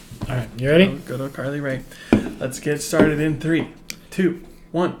All right, you ready? Good old Carly Rae. Let's get started in 3, 2,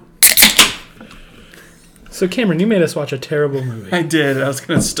 1. So, Cameron, you made us watch a terrible movie. I did. I was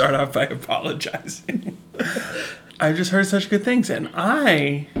going to start off by apologizing. I've just heard such good things, and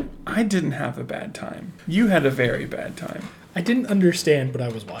I didn't have a bad time. You had a very bad time. I didn't understand what I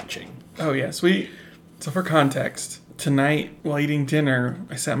was watching. Oh, yes. So for context, tonight while eating dinner,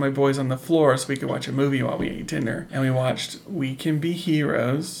 I sat my boys on the floor so we could watch a movie while we ate dinner. And we watched We Can Be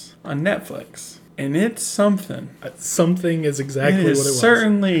Heroes on Netflix. And it's something. Something is exactly It is what it was.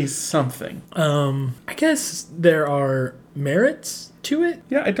 Certainly something. I guess there are merits to it.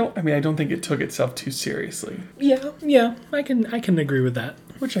 Yeah, I don't think it took itself too seriously. Yeah, I can agree with that.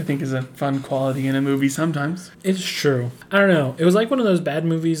 Which I think is a fun quality in a movie sometimes. It's true. I don't know. It was like one of those bad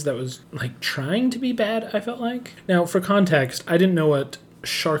movies that was like trying to be bad, I felt like. Now, for context, I didn't know what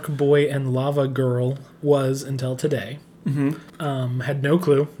Shark Boy and Lava Girl was until today. Mm-hmm. Had no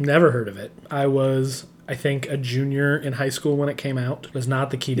clue. Never heard of it. I was, I think, a junior in high school when it came out. It was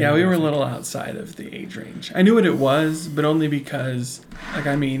not the key to Yeah, we were a little outside of the age range. I knew what it was, but only because,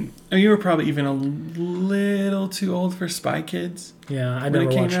 you were probably even a little too old for Spy Kids. Yeah, I never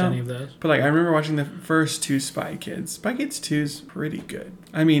watched any of those. But I remember watching the first 2 Spy Kids. Spy Kids 2 is pretty good.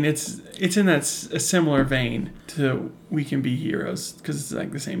 I mean, it's in a similar vein to We Can Be Heroes because it's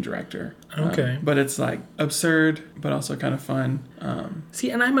like the same director. Okay. But it's like absurd, but also kind of fun. See,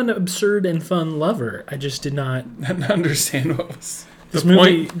 and I'm an absurd and fun lover. I just did not understand what was this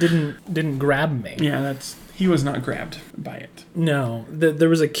movie didn't grab me. Yeah, he was not grabbed by it. No, there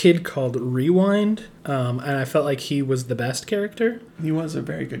was a kid called Rewind, and I felt like he was the best character. He was a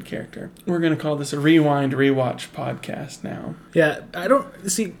very good character. We're going to call this a Rewind Rewatch podcast now. Yeah, I don't...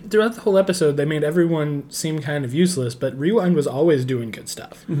 See, throughout the whole episode, they made everyone seem kind of useless, but Rewind was always doing good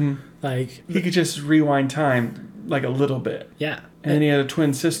stuff. Mm-hmm. Like... He could just rewind time, like a little bit. Yeah. And then he had a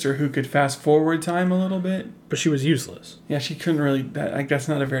twin sister who could fast forward time a little bit. But she was useless. Yeah, she couldn't really... That's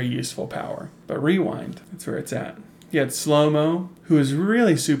not a very useful power. But Rewind, that's where it's at. He had Slow-Mo, who was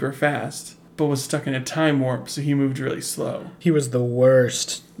really super fast, but was stuck in a time warp, so he moved really slow. He was the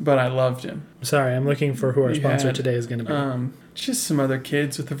worst. But I loved him. Sorry, I'm looking for who our sponsor today is going to be. Just some other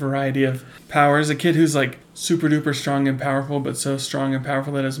kids with a variety of powers. A kid who's like super duper strong and powerful, but so strong and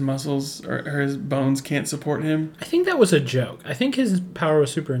powerful that his muscles or his bones can't support him. I think that was a joke. I think his power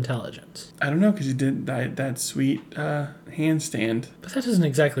was super intelligence. I don't know, because he did that sweet handstand. But that doesn't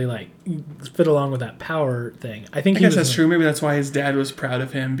exactly fit along with that power thing. I guess that's true. Maybe that's why his dad was proud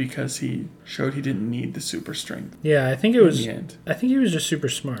of him, because he showed he didn't need the super strength. Yeah, I think it was. I think he was just super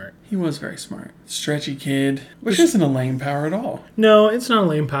smart. He was very smart. Stretchy kid, which isn't a lame power at all. No, it's not a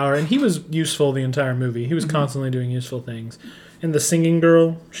lame power, and he was useful the entire movie. He was constantly doing useful things. And the singing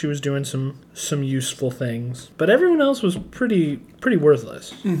girl, she was doing some useful things. But everyone else was pretty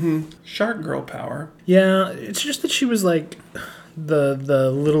worthless. Mm-hmm. Shark girl power. Yeah, it's just that she was like the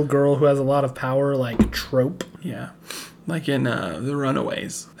little girl who has a lot of power, like trope. Yeah. Like in The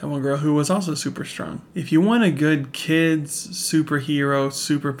Runaways. That one girl who was also super strong. If you want a good kids superhero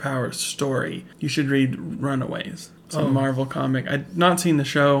superpower story, you should read Runaways. It's a Marvel comic. I'd not seen the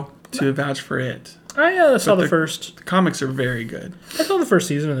show to vouch for it. I saw the first. The comics are very good. I saw the first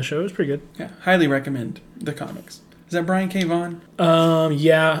season of the show. It was pretty good. Yeah, highly recommend the comics. Is that Brian K. Vaughan?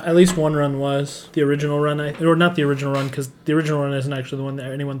 Yeah, at least one run was. The original run, or not the original run, because the original run isn't actually the one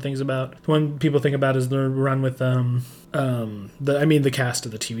that anyone thinks about. The one people think about is the run with the cast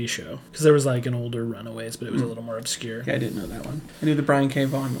of the TV show, because there was like an older Runaways, but it was a little more obscure. Yeah, I didn't know that one. I knew the Brian K.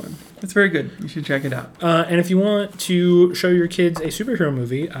 Vaughan one. It's very good. You should check it out. And if you want to show your kids a superhero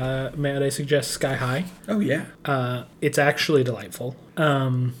movie, may I suggest Sky High? Oh yeah. It's actually delightful.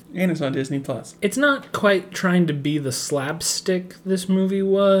 And it's on Disney Plus. It's not quite trying to be the slapstick this movie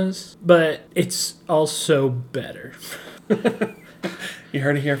was, but it's also better. You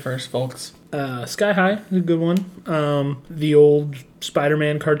heard it here first, folks. Sky High is a good one. The old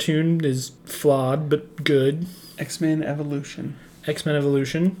Spider-Man cartoon is flawed, but good. X-Men Evolution. X-Men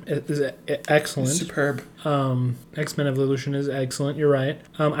Evolution is excellent. Superb. X-Men Evolution is excellent, you're right.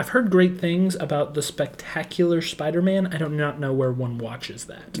 I've heard great things about the Spectacular Spider-Man. I do not know where one watches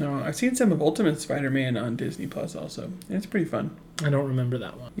that. No, I've seen some of Ultimate Spider-Man on Disney Plus also. It's pretty fun. I don't remember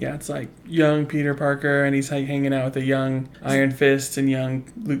that one. Yeah, it's like young Peter Parker, and he's like hanging out with a young Iron Fist and young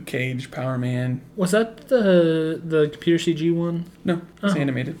Luke Cage, Power Man. Was that the computer CG one? No, it's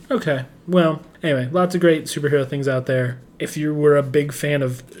animated. Okay. Well, anyway, lots of great superhero things out there. If you were a big fan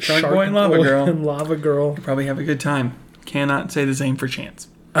of Shark Boy and Lava Girl, you probably have a good time. Cannot say the same for Chance.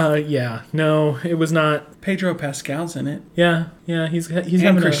 Yeah. No, it was not. Pedro Pascal's in it. Yeah. He's And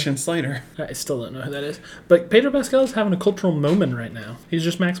having Christian Slater. I still don't know who that is. But Pedro Pascal is having a cultural moment right now. He's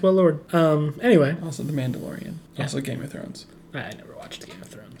just Maxwell Lord. Anyway. Also The Mandalorian. Yeah. Also Game of Thrones. I never watched Game of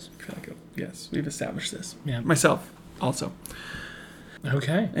Thrones. I feel like yes, we've established this. Yeah. Myself, also.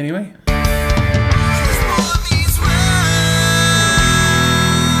 Okay. Anyway.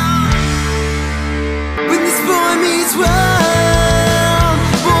 When this boy meets world,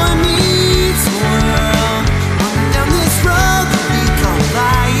 boy meets world. Running down this road that we call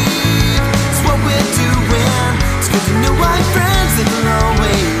life. It's what we're doing. It's good to know my friends that will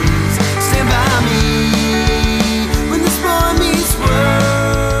always stand by me. When this boy meets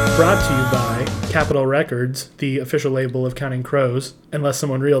world. Brought to you by Capitol Records, the official label of Counting Crows, unless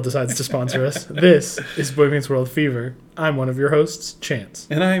someone real decides to sponsor us. This is Boy Meets World Fever. I'm one of your hosts, Chance.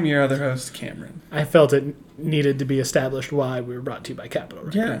 And I'm your other host, Cameron. I felt it needed to be established why we were brought to you by Capitol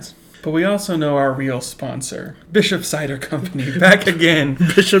Records. Yes. But we also know our real sponsor, Bishop Cider Company, back again.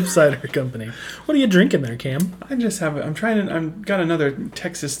 Bishop Cider Company. What are you drinking there, Cam? I just have, I've got another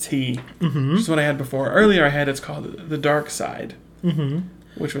Texas tea, which is what I had before. Earlier I had, it's called the Dark Side,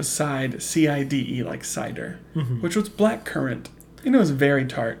 which was side, C-I-D-E, like cider, which was blackcurrant. And it was very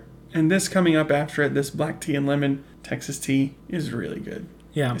tart. And this coming up after it, this black tea and lemon Texas tea is really good.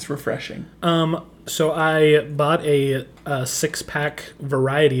 Yeah. It's refreshing. So I bought a 6-pack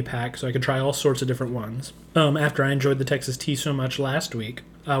variety pack so I could try all sorts of different ones. After I enjoyed the Texas tea so much last week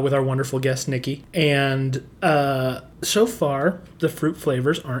with our wonderful guest Nikki, and so far the fruit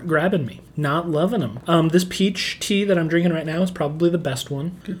flavors aren't grabbing me. Not loving them. This peach tea that I'm drinking right now is probably the best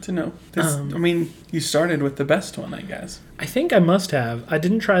one. Good to know. You started with the best one, I guess. I think I must have. I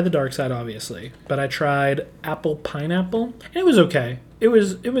didn't try the dark side, obviously, but I tried apple pineapple, and it was okay. It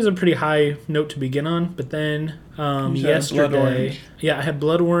was a pretty high note to begin on, but then yesterday, blood orange. Yeah, I had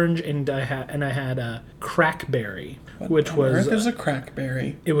blood orange, and I had crackberry, which was There's a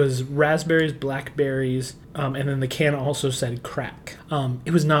crackberry. it was raspberries, blackberries, and then the can also said crack.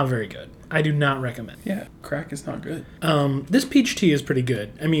 It was not very good. I do not recommend. Yeah, crack is not good. This peach tea is pretty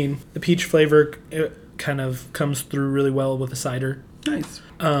good. I mean, the peach flavor it kind of comes through really well with the cider. Nice.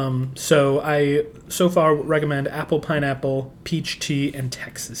 So I so far recommend apple, pineapple, peach tea, and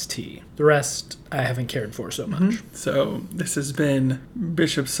Texas tea. The rest I haven't cared for so much. So this has been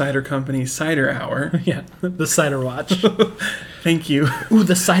Bishop Cider Company's Cider Hour. Yeah, the cider watch. Thank you. Ooh,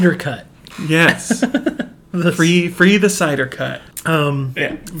 the cider cut. Yes. Free the cider cut.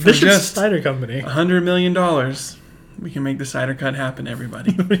 Yeah. For Bishop's just Cider Company. $100 million, we can make the cider cut happen,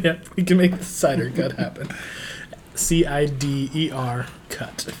 everybody. Yeah, we can make the cider cut happen. CIDER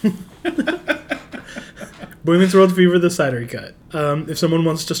cut. Boy Meets World Fever, the cider cut. If someone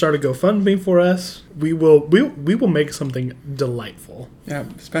wants to start a GoFundMe for us, we will make something delightful. Yeah,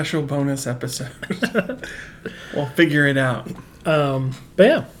 special bonus episode. We'll figure it out. But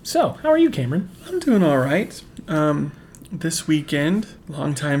yeah, so how are you, Cameron? I'm doing all right. This weekend,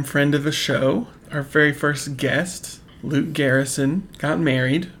 longtime friend of the show, our very first guest, Luke Garrison, got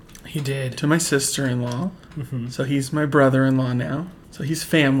married He did. to my sister-in-law. So he's my brother-in-law now. So he's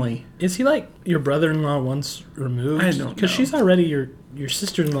family. Is he like your brother-in-law once removed? I don't know. Because she's already your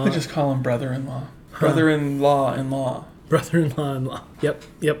sister-in-law. I just call him brother-in-law. Brother-in-law-in-law. Brother-in-law.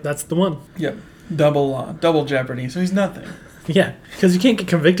 Yep, that's the one. Yep. Double law. Double jeopardy. So he's nothing. Yeah, because you can't get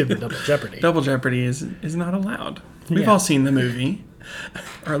convicted with double jeopardy. Double jeopardy is not allowed. We've Yeah. all seen the movie.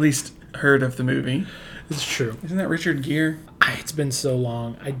 Or at least heard of the movie. It's true. Isn't that Richard Gere? It's been so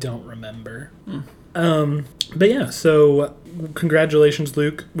long, I don't remember. But yeah, so congratulations,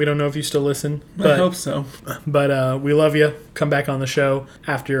 Luke. We don't know if you still listen, I hope so. but we love you. Come back on the show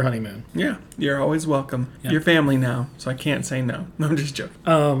after your honeymoon. Yeah, you're always welcome. Yeah. You're family now, so I can't say no. No, I'm just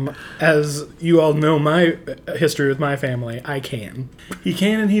joking. As you all know my history with my family, I can. He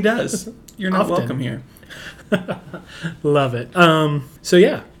can and he does. You're not Often. welcome here. Love it. So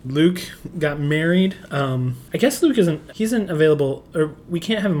yeah, Luke got married. I guess Luke isn't available, or we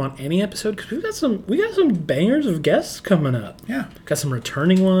can't have him on any episode because we got some bangers of guests coming up. Yeah. Got some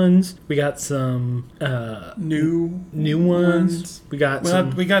returning ones. We got some New ones. We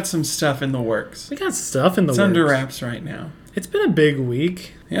got We got some stuff in the works. we got stuff in the It's works. under wraps right now. It's been a big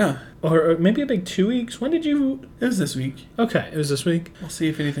week, Yeah. or maybe a big 2 weeks. When did you? It was this week. Okay, it was this week. We'll see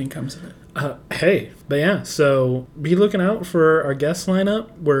if anything comes of it. Hey, but yeah, so be looking out for our guest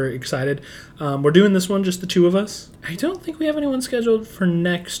lineup. We're excited. We're doing this one, just the two of us. I don't think we have anyone scheduled for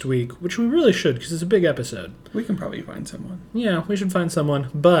next week, which we really should because it's a big episode. We can probably find someone. Yeah, we should find someone.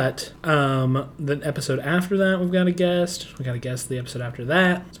 But the episode after that, we've got a guest. We got a guest the episode after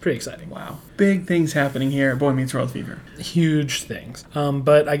that. It's pretty exciting. Wow. Big things happening here at Boy Meets World Fever. Huge things.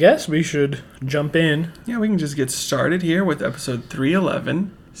 But I guess we should jump in. Yeah, we can just get started here with episode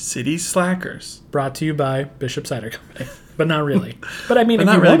 311, City Slackers. Brought to you by Bishop Cider Company. But not really. But I mean, But if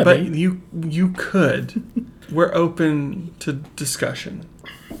not you really, want but to be. you could. We're open to discussion.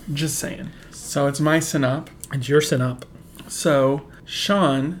 Just saying. So it's my synop. It's your synop. So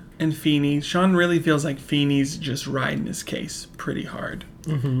Sean and Feeney. Sean really feels like Feeney's just riding his case pretty hard.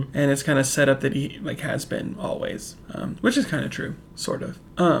 Mm-hmm. And it's kind of set up that he has been always, which is kind of true, sort of.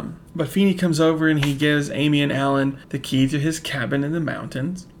 But Feeney comes over and he gives Amy and Alan the key to his cabin in the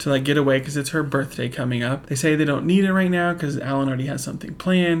mountains to get away because it's her birthday coming up. They say they don't need it right now because Alan already has something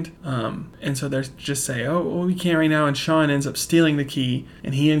planned. And so they just say, oh, well, we can't right now. And Sean ends up stealing the key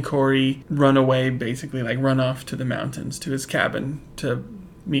and he and Corey run away, basically run off to the mountains to his cabin to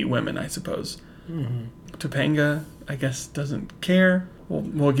meet women, I suppose. Mm-hmm. Topanga, I guess, doesn't care.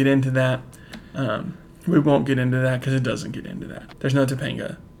 We'll get into that. We won't get into that because it doesn't get into that. There's no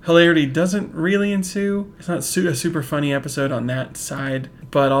Topanga. Hilarity doesn't really ensue. It's not a super funny episode on that side,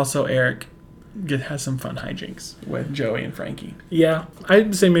 but also Eric has some fun hijinks with Joey and Frankie. Yeah,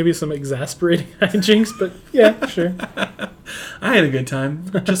 I'd say maybe some exasperating hijinks, but yeah, sure. I had a good time,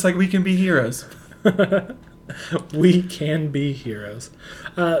 just like we can be heroes. We can be heroes.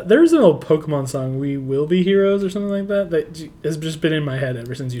 There's an old Pokemon song, We Will Be Heroes, or something like that, that has just been in my head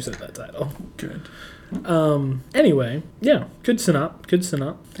ever since you said that title. Good. Anyway, yeah, good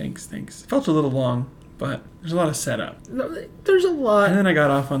synop. Thanks. Felt a little long, but there's a lot of setup. There's a lot. And then I got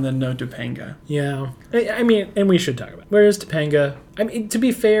off on the no Topanga. Yeah. I mean, and we should talk about it. Where is Topanga? I mean, to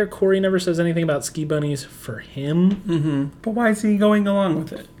be fair, Corey never says anything about ski bunnies for him. Mm-hmm. But why is he going along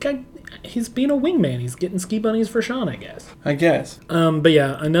with it? He's being a wingman. He's getting ski bunnies for Sean, I guess. But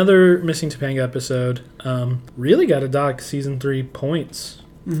yeah, another missing Topanga episode. Really got to dock season 3 points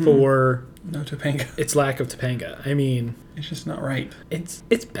for no Topanga. its lack of Topanga. I mean, it's just not right. It's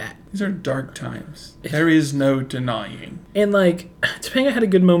bad. These are dark times. There is no denying. And Topanga had a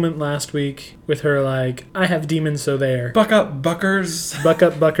good moment last week with her I have demons, so there. Buck up, buckers. Buck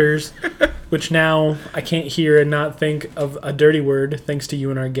up, buckers. Which now I can't hear and not think of a dirty word thanks to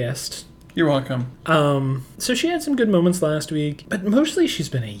you and our guest. You're welcome. So she had some good moments last week, but mostly she's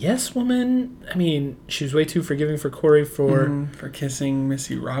been a yes woman. I mean, she was way too forgiving for Corey for kissing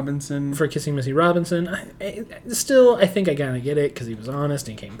Missy Robinson. Still, I think I kind of get it because he was honest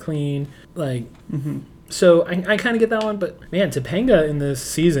and came clean. So I kind of get that one, but man, Topanga in this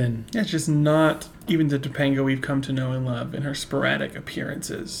season. Yeah, it's just not even the Topanga we've come to know and love in her sporadic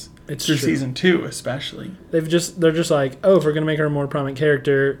appearances. It's through true. season 2, especially. They're just if we're gonna make her a more prominent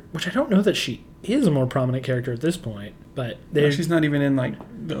character, which I don't know that she is a more prominent character at this point, but she's not even in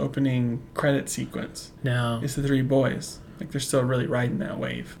the opening credit sequence. No, it's the 3 boys. They're still really riding that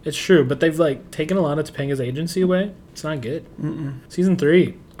wave. It's true, but they've taken a lot of Topanga's agency away. It's not good. Season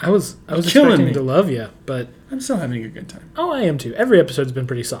 3. I was expecting to love you, but I'm still having a good time. Oh, I am too. Every episode's been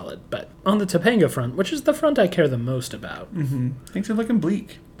pretty solid, but on the Topanga front, which is the front I care the most about, things are looking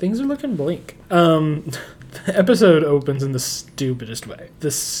bleak. The episode opens in the stupidest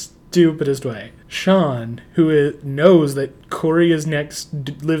way. Sean, who knows that Corey lives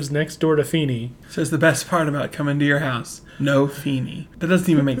next door to Feeney, says the best part about coming to your house: no Feeney. That doesn't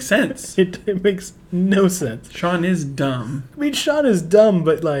even make sense. It makes no sense. Sean is dumb. I mean, Sean is dumb,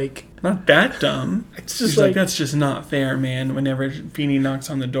 but not that dumb. It's just that's just not fair, man. Whenever Feeney knocks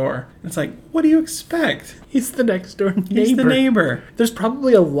on the door, it's what do you expect? He's the next door neighbor. He's the neighbor. There's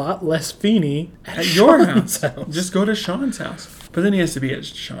probably a lot less Feeney at your house. Just go to Sean's house. But then he has to be at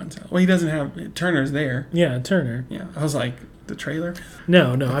Sean's house. Well, he doesn't have... Turner's there. Yeah, Turner. Yeah. I was the trailer?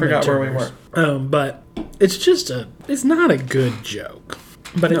 No, I forgot where we were. But it's just it's not a good joke.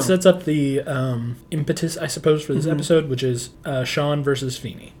 But it sets up the impetus, I suppose, for this episode, which is Sean versus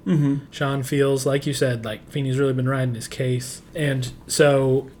Feeney. Sean feels, like you said, Feeney's really been riding his case. And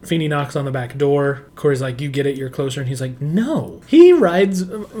so Feeney knocks on the back door. Corey's you get it, you're closer. And he's no. He rides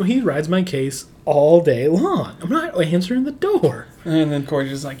my case all day long. I'm not answering the door. And then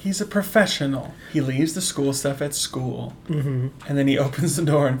Corey's just he's a professional. He leaves the school stuff at school. And then he opens the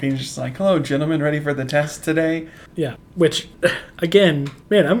door and Feeney's just hello, gentlemen, ready for the test today? Yeah, which, again,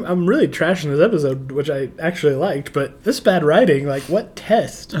 man, I'm really trashing this episode, which I actually liked, but this bad writing, what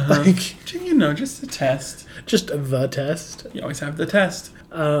test? Just a test. Just the test. You always have the test.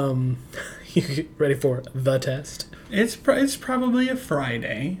 You get ready for the test? It's probably a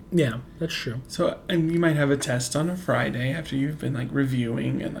Friday. Yeah, that's true. So, and you might have a test on a Friday after you've been like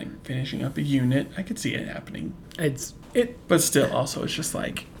reviewing and like finishing up a unit. I could see it happening. But still, also, it's just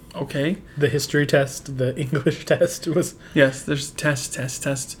like, okay. The history test, the English test was... Yes, there's test.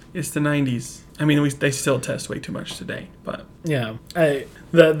 It's the 90s. I mean, they still test way too much today, but... Yeah.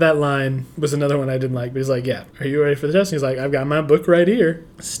 That line was another one I didn't like, but he's like, yeah, are you ready for the test? And he's like, I've got my book right here.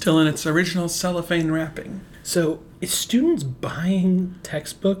 Still in its original cellophane wrapping. So, is students buying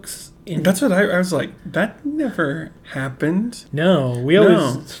textbooks? That's what I was like, that never happened. No, we always...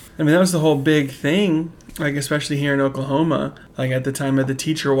 No. I mean, that was the whole big thing. Like, especially here in Oklahoma, like at the time of the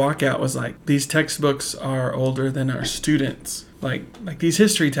teacher walkout was like, these textbooks are older than our students. Like these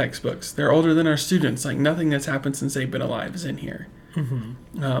history textbooks, they're older than our students. Like nothing that's happened since they've been alive is in here.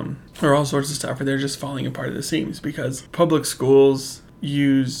 Mm-hmm. Or all sorts of stuff, or they're just falling apart at the seams because public schools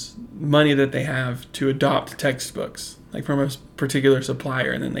use money that they have to adopt textbooks, like from a particular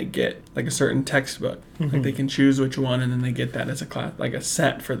supplier, and then they get like a certain textbook. Mm-hmm. Like they can choose which one, and then they get that as a class, like a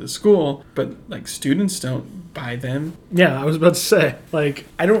set for the school. But like students don't buy them. Yeah, I was about to say, like,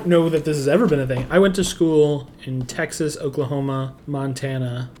 I don't know that this has ever been a thing. I went to school in Texas, Oklahoma,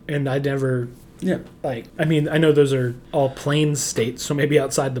 Montana, and I never... Yeah. Like, I mean, I know those are all plains states, so maybe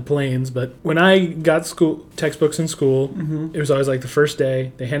outside the plains, but when I got school textbooks in school, it was always like the first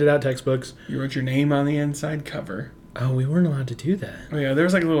day, they handed out textbooks. You wrote your name on the inside cover. Oh, we weren't allowed to do that. Oh, yeah, there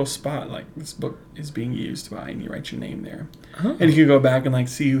was like a little spot, like, this book is being used by, and you write your name there. Oh. And you could go back and, like,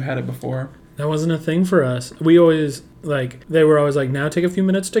 see who had it before. That wasn't a thing for us. We always, like, they were always like, now take a few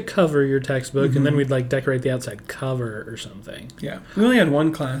minutes to cover your textbook, and then we'd, like, decorate the outside cover or something. Yeah. We only had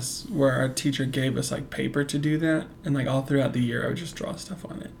one class where our teacher gave us, like, paper to do that, and, like, all throughout the year I would just draw stuff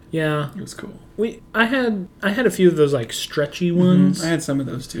on it. Yeah. It was cool. I had a few of those, like, stretchy ones. I had some of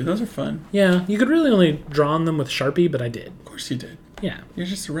those, too. Those are fun. Yeah. You could really only draw on them with Sharpie, but I did. Of course you did. Yeah. You're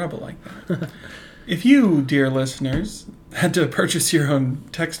just a rebel like that. If you, dear listeners, had to purchase your own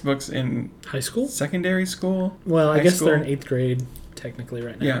textbooks in high school, secondary school, well, I guess they're in 8th grade technically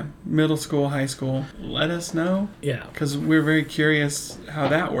right now. Yeah, middle school, high school, let us know. Yeah, because we're very curious how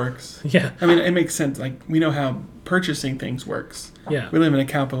that works. Yeah, I mean, it makes sense. Like, we know how purchasing things works. Yeah, we live in a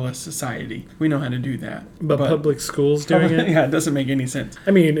capitalist society. We know how to do that. But public schools doing it? Yeah, it doesn't make any sense.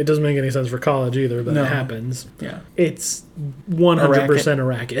 I mean, it doesn't make any sense for college either, but it happens. Yeah, it's 100% a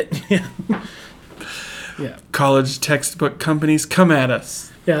racket. Yeah. Yeah. College textbook companies, come at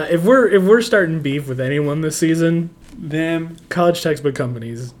us. Yeah, if we're starting beef with anyone this season, them college textbook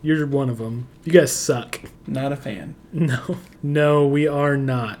companies, you're one of them. You guys suck. Not a fan. No, we are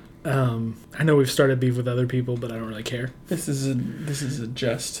not. I know we've started beef with other people, but I don't really care. This is a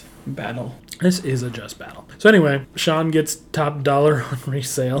just battle. This is a just battle. So anyway, Sean gets top dollar on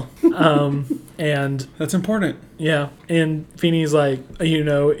resale. And that's important. Yeah. And Feeney's like,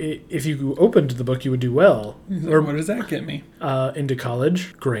 if you opened the book, you would do well. Or what does that get me? Into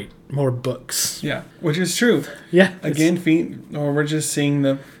college. Great. More books. Yeah. Which is true. Yeah. Again, we're just seeing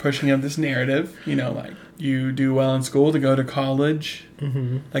the pushing of this narrative, like you do well in school to go to college.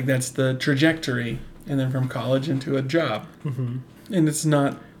 Mm-hmm. Like that's the trajectory. And then from college into a job. Mm-hmm. And it's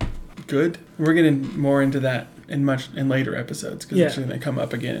not good. We're getting more into that in later episodes because it's going to come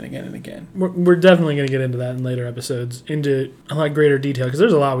up again and again and again. We're definitely going to get into that in later episodes, into a lot greater detail, because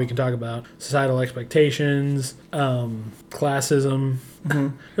there's a lot we can talk about. Societal expectations, classism.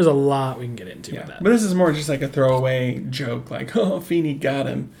 Mm-hmm. There's a lot we can get into with that. But this is more just like a throwaway joke, like, oh, Feeney got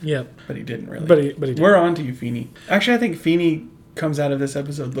him. Yep. But he didn't really. But he didn't. We're on to you, Feeney. Actually, I think Feeney comes out of this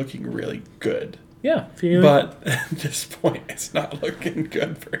episode looking really good. Yeah. But at this point, it's not looking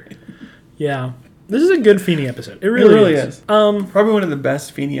good for him. Yeah. This is a good Feeney episode. It really is. Probably one of the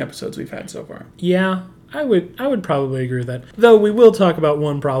best Feeney episodes we've had so far. Yeah, I would probably agree with that. Though we will talk about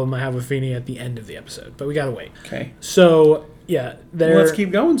one problem I have with Feeney at the end of the episode, but we gotta wait. Okay. So yeah, let's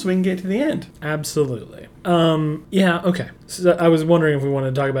keep going so we can get to the end. Absolutely. Yeah. Okay. So I was wondering if we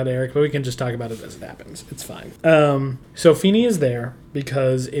wanted to talk about Eric, but we can just talk about it as it happens. It's fine. So Feeney is there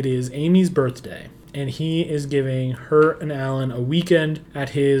because it is Amy's birthday. And he is giving her and Alan a weekend at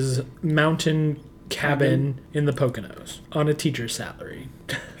his mountain cabin in the Poconos on a teacher's salary.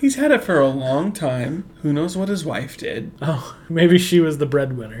 He's had it for a long time. Who knows what his wife did? Oh, maybe she was the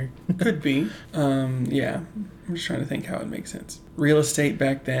breadwinner. Could be. Yeah. I'm just trying to think how it makes sense. Real estate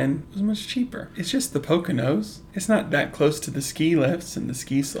back then was much cheaper. It's just the Poconos. It's not that close to the ski lifts and the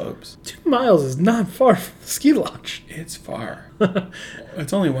ski slopes. 2 miles is not far from the ski lodge. It's far.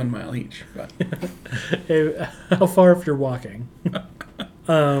 It's only 1 mile each. But How far if you're walking?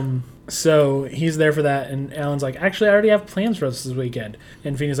 So he's there for that, and Alan's like, actually, I already have plans for us this weekend.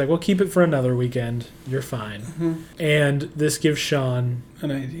 And Feeney's like, well, keep it for another weekend. You're fine. Mm-hmm. And this gives Sean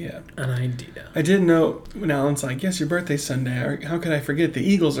An idea. an idea. I did know when Alan's like, yes, your birthday's Sunday. How could I forget? The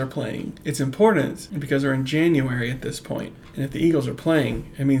Eagles are playing. It's important because we're in January at this point. And if the Eagles are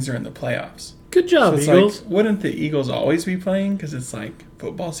playing, it means they're in the playoffs. Good job, So it's Eagles. like, wouldn't the Eagles always be playing because it's like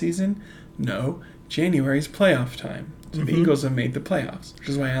football season? No, January's playoff time. So the Eagles have made the playoffs, which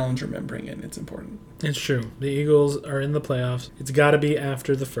is why Alan's remembering it, and it's important. It's true. The Eagles are in the playoffs. It's got to be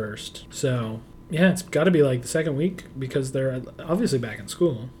after the first. So, yeah, it's got to be like the second week because they're obviously back in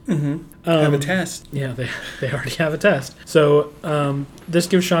school. Have a test. Yeah, they already have a test. So this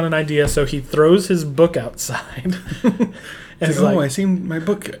gives Sean an idea. So he throws his book outside. And It's is like, like, I seen my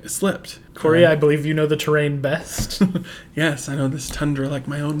book slipped. Corey, I believe you know the terrain best. Yes, I know this tundra like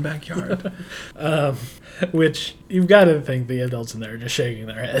my own backyard. Which you've got to think the adults in there are just shaking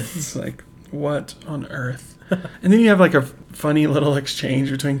their heads. It's like, what on earth? And then you have like a funny little exchange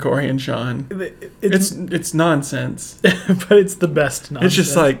between Corey and Sean. It's nonsense. But it's the best nonsense. It's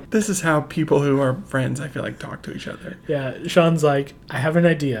just like, this is how people who are friends, I feel like, talk to each other. Yeah, Sean's like, I have an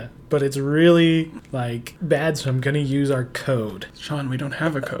idea, but it's really like bad, so I'm gonna use our code. Sean, we don't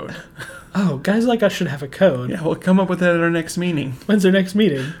have a code. Oh, guys like us should have a code. Yeah, we'll come up with that at our next meeting. When's their next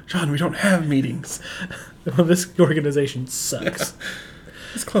meeting? Sean, we don't have meetings. Well, this organization sucks.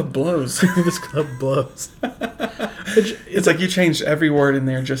 This club blows. This club blows. Which, It's like you changed every word in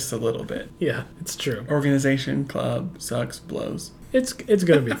there just a little bit. yeah, it's true. Organization, club, sucks, blows. It's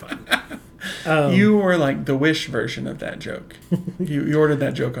gonna be fun. You were like the Wish version of that joke. You ordered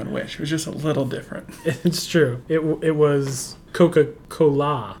that joke on Wish. It was just a little different. It's true. It was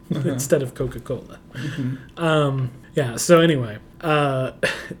Coca-Cola instead of Coca-Cola. Yeah. So anyway,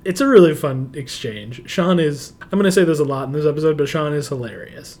 it's a really fun exchange. Sean is. I'm gonna say this a lot in this episode, but Sean is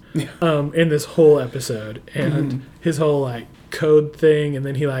hilarious. Yeah. In this whole episode, and his whole like code thing, and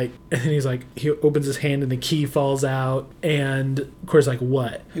then he opens his hand and the key falls out, and of course like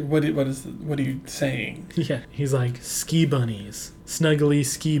what? What are you saying? Yeah. He's like ski bunnies, snuggly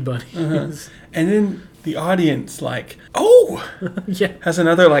ski bunnies. And then the audience like, oh, Yeah. has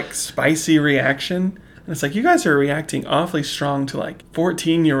another like spicy reaction. And it's like, you guys are reacting awfully strong to like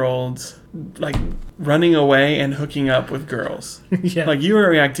 14-year-olds like running away and hooking up with girls. Yeah. Like you are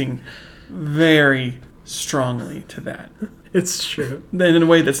reacting very strongly to that. It's true. Then in a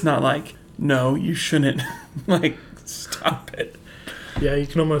way that's not like, no, you shouldn't. Like, stop it. Yeah, you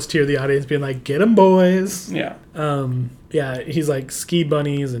can almost hear the audience being like, "Get 'em, boys!" Yeah. Yeah, he's like ski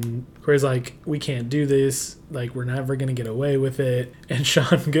bunnies, and Corey's like, "We can't do this. Like, we're never gonna get away with it." And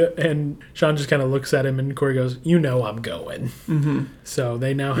Sean just kind of looks at him, and Corey goes, "You know, I'm going." Mm-hmm. So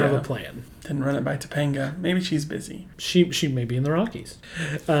they now have Yeah. a plan. Then run it by Topanga. Maybe she's busy. She may be in the Rockies.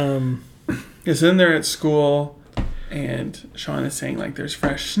 Yeah, so then they're at school, and Sean is saying, like, there's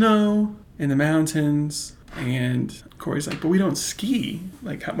fresh snow in the mountains, and Corey's like, but we don't ski.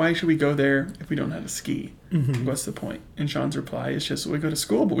 Like, why should we go there if we don't know how to ski? Mm-hmm. What's the point? And Sean's reply is just, we go to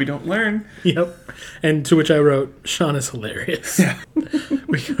school, but we don't learn. Yep. And to which I wrote, Sean is hilarious. Yeah.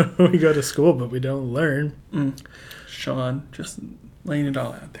 we go to school, but we don't learn. Sean just laying it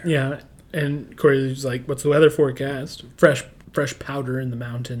all out there. Yeah. And Corey's like, what's the weather forecast? Fresh powder in the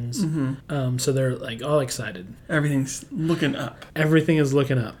mountains. Mm-hmm. So they're like all excited. Everything's looking up. Everything is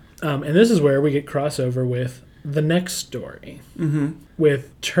looking up. And this is where we get crossover with the next story. Mm-hmm.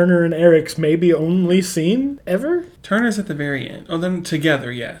 With Turner and Eric's maybe only scene ever? Turner's at the very end. Oh, then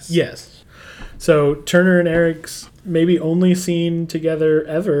together, yes. Yes. So Turner and Eric's maybe only scene together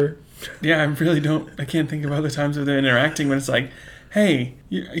ever. Yeah, I can't think of other times where they're interacting when it's like, hey,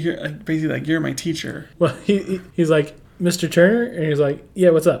 you're like, basically like, you're my teacher. Well, he's like, Mr. Turner? And he's like,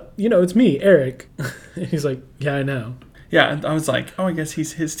 yeah, what's up? You know, it's me, Eric. And he's like, yeah, I know. Yeah, I was like, oh, I guess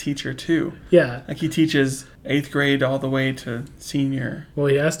he's his teacher too. Yeah. Like he teaches 8th grade all the way to senior. Well,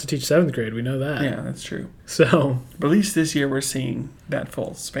 he has to teach 7th grade. We know that. Yeah, that's true. So. But at least this year we're seeing that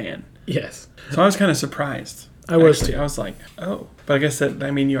full span. Yes. So I was kind of surprised. I was too. I was like, oh. But I guess you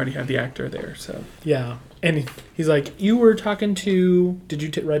already have the actor there, so. Yeah. And he's like, you were talking to, did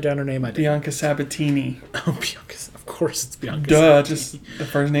you write down her name? I did. Bianca Sabatini. Oh, Bianca. Of course it's Bianca. Duh, just the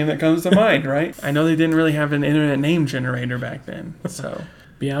first name that comes to mind, right? I know they didn't really have an internet name generator back then, so.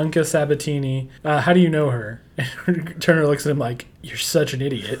 Bianca Sabatini. How do you know her? And Turner looks at him like, you're such an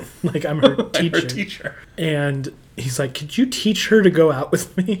idiot. Like, I'm her teacher. I'm her teacher. And he's like, could you teach her to go out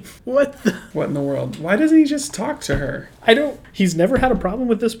with me? What in the world? Why doesn't he just talk to her? He's never had a problem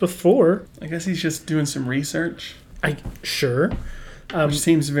with this before. I guess he's just doing some research. Sure. Which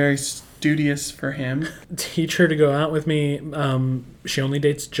seems very duteous for him. Teach her to go out with me. She only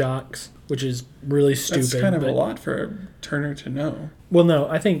dates jocks, which is really stupid. That's kind of a lot for Turner to know. Well, no,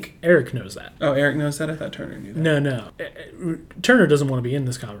 I think Eric knows that. Oh, Eric knows that? I thought Turner knew that. No. Turner doesn't want to be in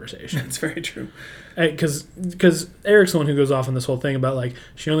this conversation. That's very true. Because Eric's the one who goes off on this whole thing about, like,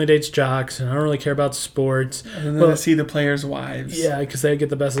 she only dates jocks, and I don't really care about sports. And then I see the players' wives. Yeah, because they get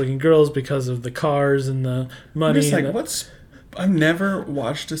the best-looking girls because of the cars and the money. I'm just like, I've never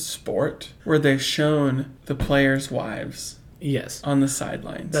watched a sport where they've shown the players' wives Yes. on the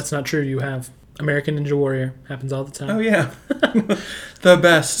sidelines. That's not true. You have American Ninja Warrior. Happens all the time. Oh, yeah. The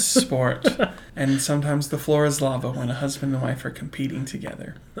best sport. And sometimes the floor is lava when a husband and wife are competing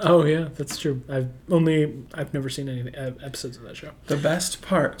together. Oh, yeah, that's true. I've never seen any episodes of that show. The best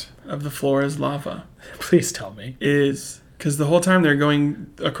part of the floor is lava Please tell me. is because the whole time they're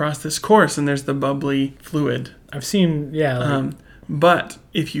going across this course and there's the bubbly fluid. I've seen, yeah. Like, But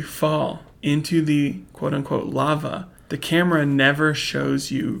if you fall into the quote-unquote lava, the camera never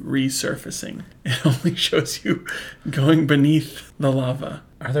shows you resurfacing. It only shows you going beneath the lava.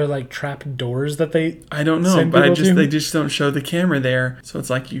 are there, like, trap doors that they I don't know, send but people to? they just don't show the camera there, so it's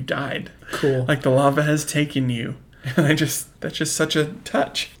like you died. Cool. Like the lava has taken you. And that's just such a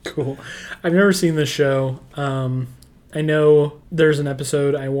touch. Cool. I've never seen this show. I know there's an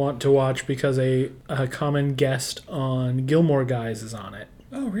episode I want to watch because a common guest on Gilmore Guys is on it.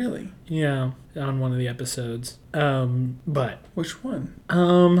 Oh, really? Yeah, on one of the episodes. But Which one?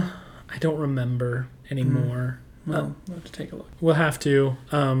 I don't remember anymore. Well, we'll have to take a look. We'll have to,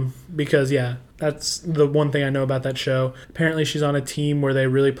 because, yeah, that's the one thing I know about that show. Apparently she's on a team where they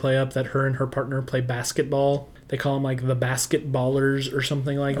really play up that her and her partner play basketball. They call them, like, the basketballers or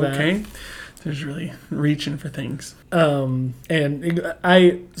something like that. Okay. There's really reaching for things. So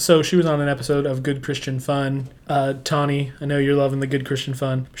she was on an episode of Good Christian Fun. Tawny, I know you're loving the Good Christian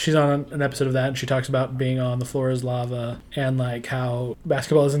Fun. She's on an episode of that, and she talks about being on The Floor is Lava and, like, how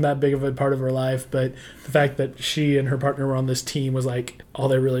basketball isn't that big of a part of her life, but the fact that she and her partner were on this team was, like, all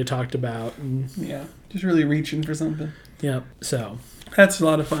they really talked about. And, Yeah. Just really reaching for something. yeah, so That's a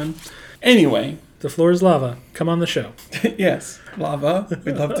lot of fun. Anyway. The Floor is Lava. Come on the show. Yes. Lava.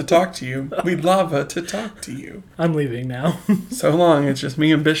 We'd love to talk to you. We'd lava to talk to you. I'm leaving now. So long. It's just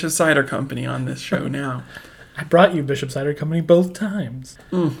me and Bishop Cider Company on this show now. I brought you Bishop Cider Company both times.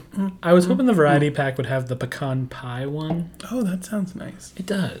 I was hoping the variety pack would have the pecan pie one. Oh, that sounds nice. It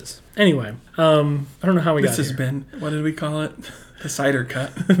does. Anyway, I don't know how we got This has here. been, what did we call it? The cider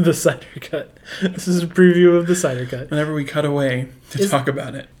cut. The cider cut. This is a preview of the cider cut. Whenever we cut away to talk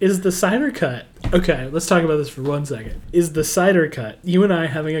about it. Is the cider cut... Okay, let's talk about this for 1 second. Is the cider cut you and I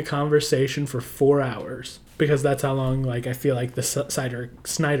having a conversation for 4 hours? Because that's how long, like, I feel like the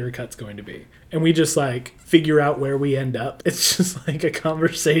Snyder cut's going to be. And we just, like, figure out where we end up. It's just, like, a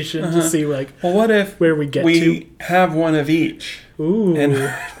conversation to see, like, Well, what if where we get we have one of each? Ooh. And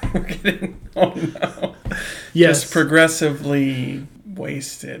we're getting, oh no. Yes. Just progressively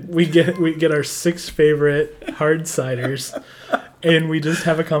wasted. We get our 6 favorite hard ciders, and we just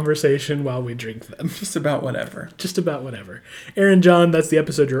have a conversation while we drink them. Just about whatever. Just about whatever. Aaron John, that's the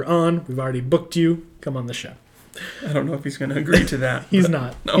episode you're on. We've already booked you. Come on the show. I don't know if he's going to agree to that. He's but-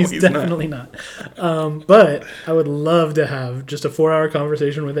 not. No, he's definitely not. But I would love to have just a 4-hour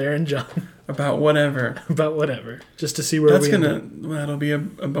conversation with Aaron John About whatever. about whatever, just to see where we end up. That'll be a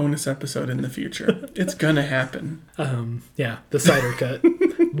bonus episode in the future. It's going to happen. Yeah, the cider cut.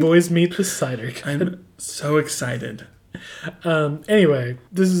 Boys meet the cider cut. I'm so excited. Anyway,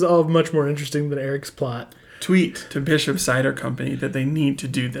 this is all much more interesting than Eric's plot. Tweet to Bishop Cider Company that they need to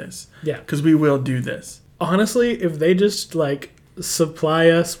do this. Yeah. Because we will do this. Honestly, if they just, like, supply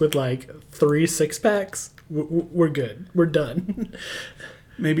us with, like, 3 6-packs, we're good. We're done.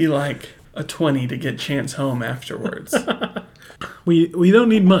 Maybe like a 20 to get Chance home afterwards. We don't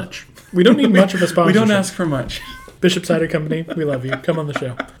need much. We don't need much of a sponsorship. We don't ask for much. Bishop Cider Company, we love you. Come on the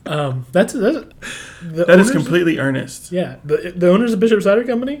show. That's the That owners, is completely earnest. Yeah, the owners of Bishop Cider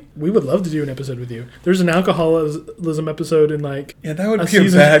Company, we would love to do an episode with you. There's an alcoholism episode in, like, Yeah, that would be a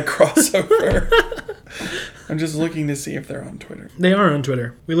season. bad crossover. I'm just looking to see if they're on Twitter. They are on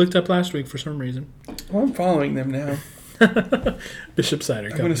Twitter. We looked up last week for some reason. Well, I'm following them now. Bishop Cider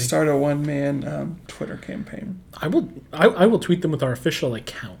I'm Company. going to start a one-man Twitter campaign. I will tweet them with our official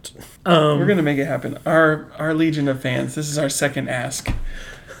account. We're going to make it happen. Our legion of fans, this is our second ask.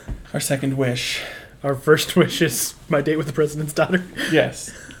 Our second wish. Our first wish is my date with the president's daughter.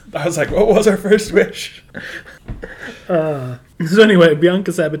 Yes. I was like, what was our first wish? So anyway,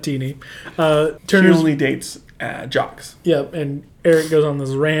 Bianca Sabatini. She Turner's only dates jocks. Yep, and Eric goes on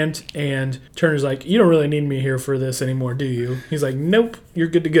this rant, and Turner's like, "You don't really need me here for this anymore, do you?" He's like, "Nope, you're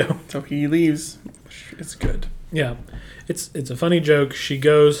good to go." So he leaves. It's good. Yeah, it's a funny joke. She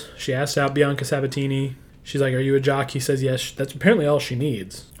goes, she asks out Bianca Sabatini. She's like, "Are you a jock?" He says, "Yes." That's apparently all she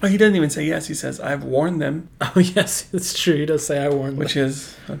needs. Oh, he doesn't even say yes. He says, "I've warned them," Oh, yes, that's true. He does say, "I warned them." which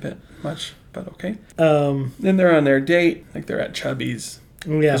is a bit much, but okay. Um, Then they're on their date, like they're at Chubby's.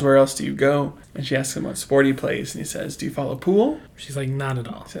 yeah. Because where else do you go? And she asks him what sport he plays, and he says, "Do you follow pool?" She's like, "Not at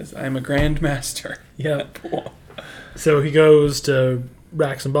all." He says, "I am a grandmaster Yeah. at pool." So he goes to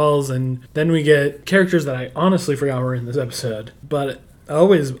Racks and Balls, and then we get characters that I honestly forgot were in this episode, but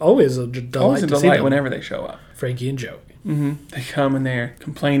always a Always delight a to see delight them. whenever they show up. Frankie and Joey. They come and they're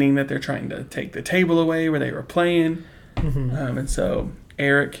complaining that they're trying to take the table away where they were playing. And so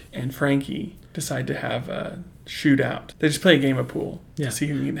Eric and Frankie decide to have a shootout. They just play a game of pool. Yeah. To see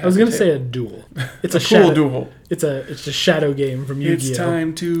who can have I was the gonna table. say a duel. It's a pool shadow duel. It's a shadow game from Yu-Gi-Oh. It's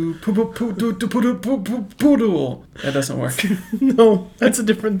time to poodle. That doesn't work. No, that's a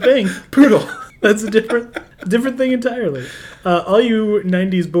different thing. Poodle. That's a different thing entirely. All you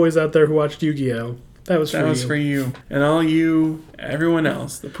 '90s boys out there who watched Yu-Gi-Oh, that was for That you. was for you. And all you, everyone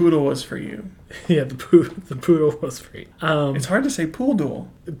else, the poodle was for you. Yeah, the poodle was for you. It's hard to say pool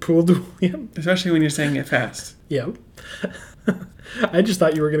duel, Pool duel. Yeah. especially when you're saying it fast. Yeah. I just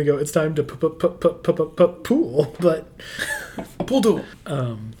thought you were gonna go. It's time to pool, but A pool duel.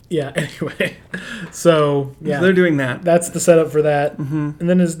 yeah. Anyway, so yeah, So they're doing that. that's the setup for that. And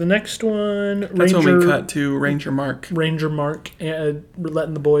then is the next one That's when we cut to Ranger Mark. Ranger Mark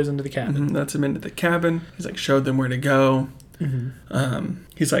letting the boys into the cabin. Lets him into the cabin. He's like, showed them where to go.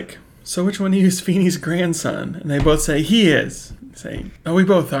 He's like, "So which one of you is Feeney's grandson?" And they both say, "He is." Say, "Oh, we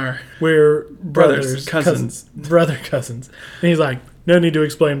both are." We're Brothers, cousins. brother cousins. And he's like, "No need to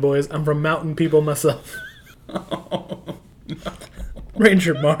explain, boys. I'm from mountain people myself."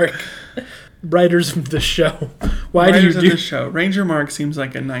 Ranger Mark, writers of the show. Why Writers do of you the do? show. Ranger Mark seems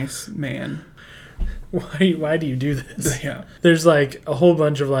like a nice man. Why do you do this? Yeah. There's like a whole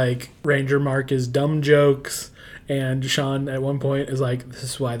bunch of like Ranger Mark is dumb jokes, and Sean at one point is like, "This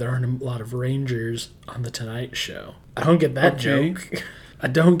is why there aren't a lot of Rangers on the Tonight Show." I don't get that Okay. joke. I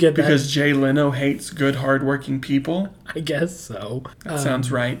don't get that. Because Jay Leno hates good, hardworking people. I guess so. That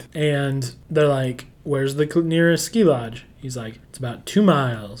sounds right. And they're like, "Where's the nearest ski lodge?" He's like, "It's about 2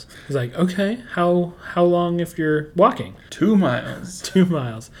 miles." He's like, "Okay, how long if you're walking?" 2 miles. 2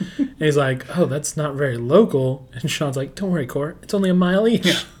 miles. And he's like, "Oh, that's not very local." And Sean's like, "Don't worry, Court. It's only a mile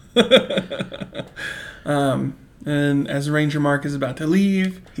each." And as Ranger Mark is about to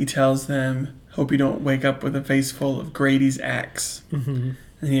leave, he tells them, "Hope you don't wake up with a face full of Grady's axe." And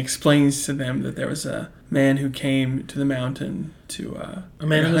he explains to them that there was a man who came to the mountain to A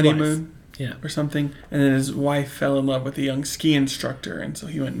man and his honeymoon Yeah. or something, and then his wife fell in love with a young ski instructor, and so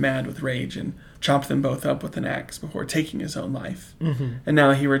he went mad with rage and chopped them both up with an axe before taking his own life. And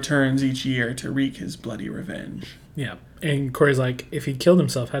now he returns each year to wreak his bloody revenge. Yeah. And Corey's like, "If he killed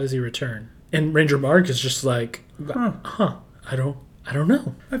himself, how does he return?" And Ranger Mark is just like, "Huh, I don't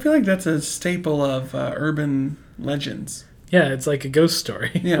know." I feel like that's a staple of urban legends. Yeah, it's like a ghost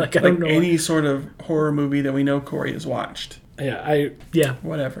story. Yeah, like I don't know. any sort of horror movie that we know Corey has watched. Yeah.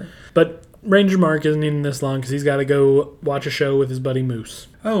 Whatever. But Ranger Mark isn't even this long because he's got to go watch a show with his buddy Moose.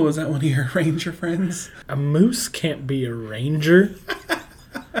 Oh, is that one of your ranger friends? A moose can't be a ranger.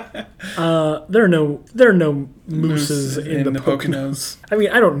 There are no mooses in the Poconos. I mean,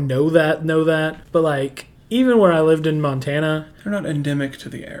 I don't know that, but like even where I lived in Montana, They're not endemic to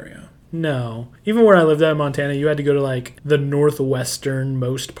the area. no. Even where I lived out in Montana, you had to go to like the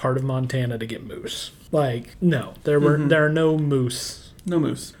northwesternmost part of Montana to get moose. Like, no, there are no moose. No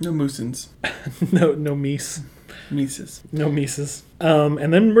moose. No moosins. No meese. Mises. No Mises.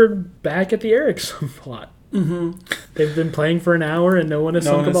 And then we're back at the Erickson plot. They've been playing for an hour and no one has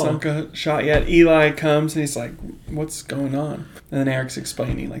No sunk one a has ball. sunk a shot yet. Eli comes and he's like, "What's going on?" And then Eric's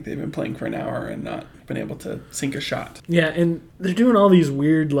explaining like they've been playing for an hour and not been able to sink a shot. Yeah, and they're doing all these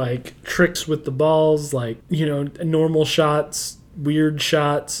weird like tricks with the balls, like, you know, normal shots, weird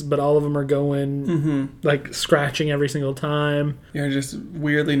shots, but all of them are going like scratching every single time. You're just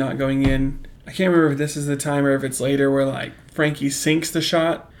weirdly not going in. I can't remember if this is the time or if it's later where like Frankie sinks the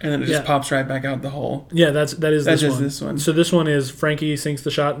shot and then it just Yeah. pops right back out the hole. Yeah, that is That's this just one. this one. So this one is Frankie sinks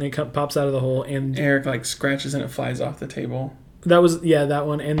the shot and it pops out of the hole, and Eric like scratches and it flies off the table. that was that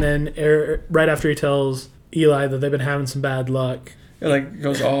one. And then right after he tells Eli that they've been having some bad luck, It like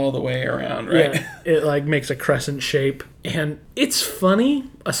goes all the way around, right? yeah, it like makes a crescent shape, and it's funny,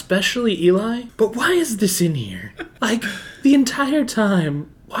 especially Eli. But why is this in here? Like the entire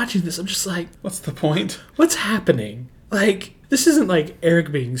time watching this, I'm just like, What's the point? what's happening? Like this isn't like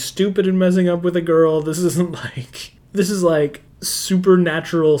Eric being stupid and messing up with a girl. This is like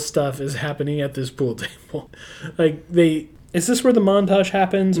supernatural stuff is happening at this pool table. Like is this where the montage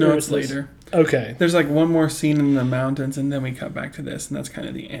happens? No, or it's is this- later. Okay. There's like one more scene in the mountains, and then we cut back to this, and that's kind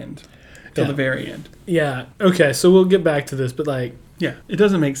of the end. Till the very end. Yeah. Okay, so we'll get back to this, but like Yeah, it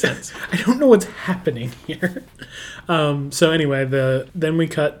doesn't make sense. I don't know what's happening here. So anyway, then we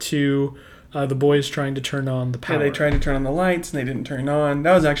cut to the boys trying to turn on the power. Yeah, they tried to turn on the lights, and they didn't turn on.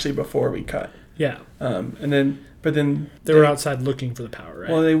 That was actually before we cut. Yeah. But then They were outside looking for the power, right?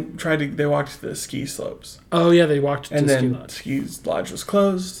 Well, they walked to the ski slopes. Oh yeah, they walked to And the ski then lodge. ski lodge was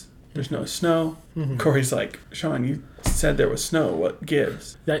closed. There's no snow. Corey's like, Sean, you said there was snow. What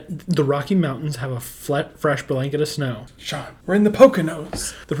gives? The Rocky Mountains have a fresh blanket of snow. Sean, we're in the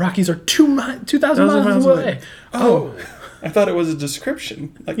Poconos. The Rockies are 2,000 miles away. Oh, I thought it was a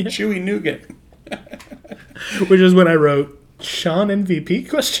description, like chewy nougat. Which is when I wrote Sean MVP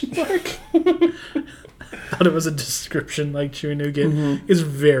question mark. Thought it was a description like chewy nougat. It's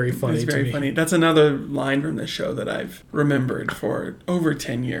very funny. It's to very me. funny. That's another line from the show that I've remembered for over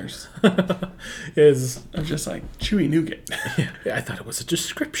 10 years. Is Of just like chewy nougat. yeah, I thought it was a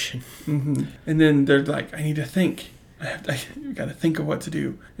description. And then they're like, I need to think. I got to think of what to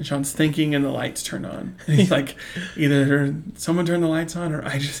do. And Sean's thinking, and the lights turn on. And he's like, either someone turned the lights on, or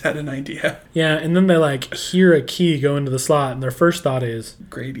I just had an idea. Yeah, and then they like hear a key go into the slot, and their first thought is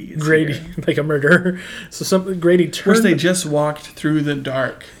Grady is Grady, here. like a murderer. So Grady Of course, turned. they just walked through the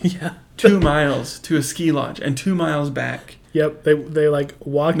dark Yeah. 2 miles to a ski lodge and 2 miles back. Yep, they like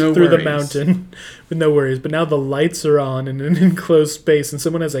walked No through the worries. mountain with no worries. But now the lights are on in an enclosed space, and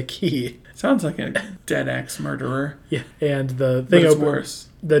someone has a key. Sounds like a dead axe murderer. Yeah, and the But thing it's opens. worse.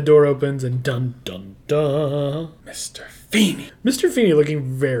 The door opens, and dun dun dun. Mr. Feeney. Mr. Feeney looking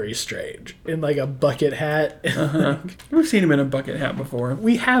very strange in like a bucket hat. We've seen him in a bucket hat before.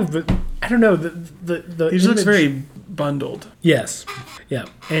 We have, but I don't know the. He just looks image- very bundled. Yes. Yeah.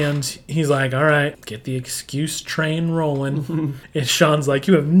 And he's like, all right, get the excuse train rolling. And Sean's like,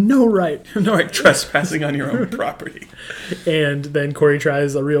 you have no right. No, like trespassing on your own property. And then Corey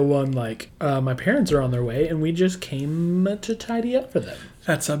tries a real one like, my parents are on their way and we just came to tidy up for them.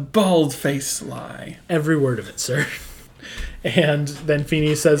 That's a bald-faced lie. Every word of it, sir. And then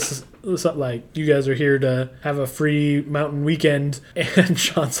Feeney says something like, you guys are here to have a free mountain weekend. And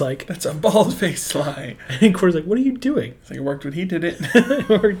Sean's like, That's a bald-faced lie. and Corey's like, what are you doing? It's like it worked when he did it.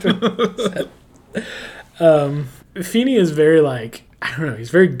 Feeney is very like, I don't know, he's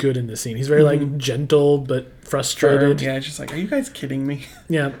very good in this scene. He's very like gentle but frustrated. Yeah, it's just like, are you guys kidding me?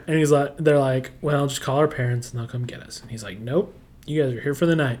 Yeah, and he's like, they're like, well, just call our parents and they'll come get us. And he's like, nope, you guys are here for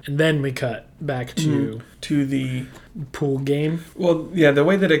the night. And then we cut back to To the... pool game. Well, yeah, the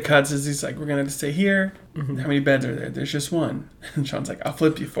way that it cuts is he's like, we're going to stay here. How many beds are there? There's just one. And Sean's like, I'll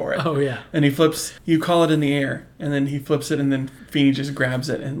flip you for it. Oh yeah, And he flips, you call it in the air, and then he flips it, and then Feeney just grabs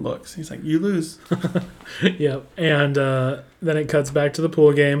it and looks. He's like, you lose. yep. And then it cuts back to the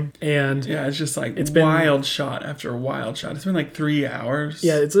pool game, and Yeah, it's just like It's been- wild shot after wild shot. It's been like 3 hours.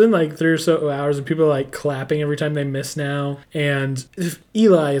 yeah, it's in like 3 or so hours, and people are like clapping every time they miss now. And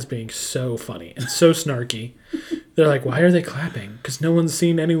Eli is being so funny and so snarky. They're like, why are they clapping? Because no one's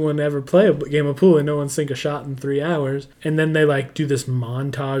seen anyone ever play a game of pool and no one's sink a shot in 3 hours. And then they like do this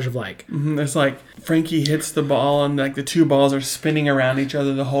montage of like, It's like Frankie hits the ball, and like the 2 balls are spinning around each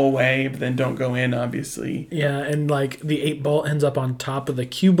other the whole way, but then don't go in, obviously. yeah, and like the 8 ball ends up on top of the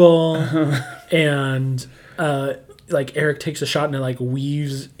cue ball. And like Eric takes a shot and it like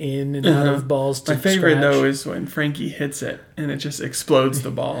weaves in and out of balls to My favorite, scratch. though, is when Frankie hits it, and it just explodes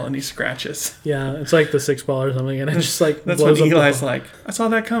the ball, and he scratches. Yeah, it's like the 6 ball or something, and it just like That's when blows up the Eli's ball. like, I saw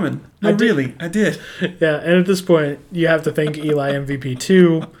that coming. No, I did. really, I did. Yeah, and at this point, you have to thank Eli MVP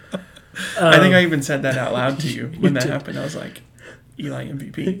too. I think I even said that out loud to you when that did. happened. I was like, Eli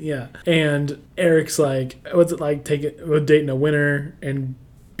MVP. Yeah, and Eric's like, what's it like dating a winner? And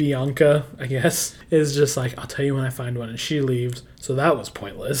Bianca, I guess, is just like, I'll tell you when I find one, and she leaves. So that was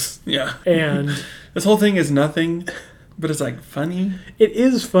pointless. Yeah. And This whole thing is nothing, but it's like funny, it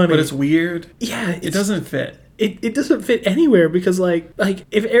is funny. but it's weird. yeah, It doesn't fit. It doesn't fit anywhere because like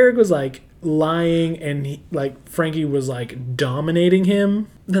if Eric was like lying and like Frankie was like dominating him,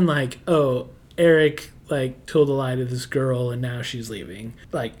 then like, oh, Eric like told a lie to this girl and now she's leaving.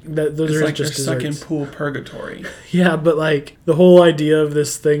 Like those It's are like just they're stuck in desserts. pool purgatory. Yeah, but like the whole idea of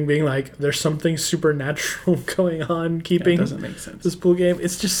this thing being like there's something supernatural going on It keeping doesn't make sense. this pool game.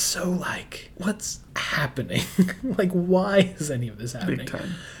 It's just so like, what's happening? Like, why is any of this happening? Big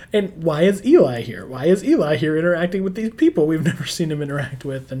time. And why is Eli here? Why is Eli here interacting with these people we've never seen him interact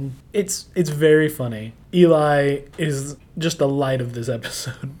with? And it's very funny. Eli is just the light of this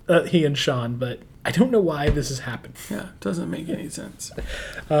episode. He and Sean, but I don't know why this has happened. Yeah, it doesn't make any sense.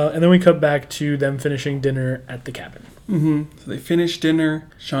 And then we cut back to them finishing dinner at the cabin. So they finish dinner.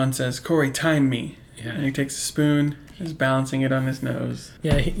 Sean says, Corey, time me. Yeah. And he takes a spoon, is balancing it on his nose.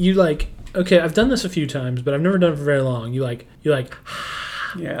 Yeah, you like, okay, I've done this a few times, but I've never done it for very long. You like,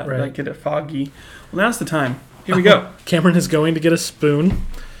 Yeah, Right. like get it foggy. Well, now's the time. Here we go. Cameron is going to get a spoon.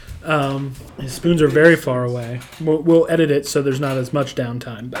 His spoons are very far away. We'll edit it so there's not as much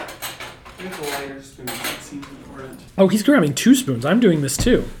downtime. But Here's a lighter spoon. That seems important. oh, he's grabbing 2 spoons. I'm doing this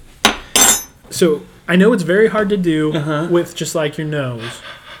too. So I know it's very hard to do with just like your nose.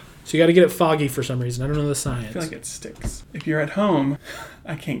 So you got to get it foggy for some reason. I don't know the science. I feel like it sticks. If you're at home,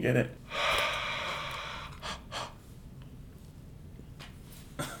 I can't get it.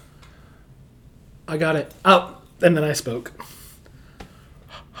 I got it. Oh, and then I spoke.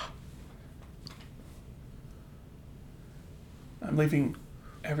 I'm leaving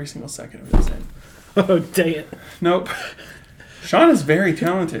every single second of this in. Oh, dang it. Nope. Sean is very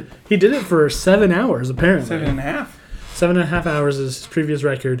talented. He did it for 7 hours, apparently. 7.5. 7.5 hours is his previous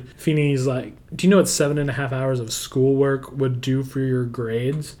record. Feeney's like, do you know what 7.5 hours of schoolwork would do for your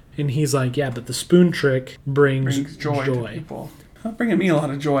grades? And he's like, yeah, but the spoon trick brings Joy to people. Not bringing me a lot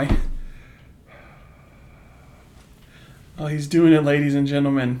of joy. Oh, he's doing it, ladies and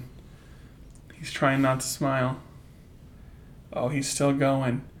gentlemen. He's trying not to smile. Oh, he's still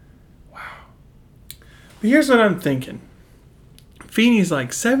going. Wow. But here's what I'm thinking. Feeney's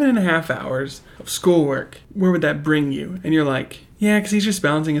like 7.5 hours of schoolwork. Where would that bring you? And you're like, yeah, because he's just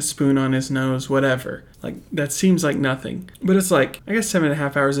balancing a spoon on his nose, whatever. Like, that seems like nothing. But it's like, I guess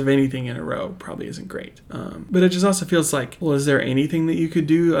 7.5 hours of anything in a row probably isn't great. But it just also feels like, well, is there anything that you could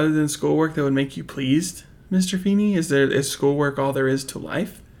do other than schoolwork that would make you pleased, Mr. Feeney? Is schoolwork all there is to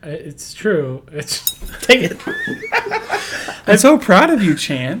life? It's true. It's take it. I'm so proud of you,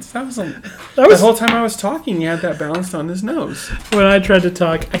 Chance. The whole time I was talking, he had that balanced on his nose. When I tried to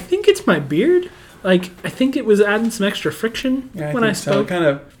talk. I think it's my beard. Like, I think it was adding some extra friction when I spoke. So. Kind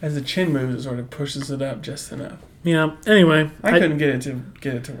of, as the chin moves, it sort of pushes it up just enough. Yeah. Anyway, I couldn't get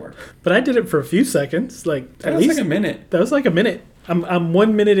it to work. But I did it for a few seconds. Like That was like a minute. That was like a minute. I'm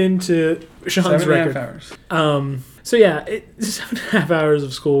 1 minute into Sean's record. 7.5 hours. So yeah, 7.5 hours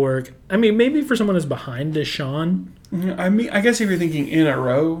of schoolwork. I mean, maybe for someone as behind as Sean. I mean, I guess if you're thinking in a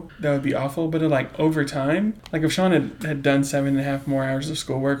row, that would be awful. But like over time, like if Sean had done 7.5 more hours of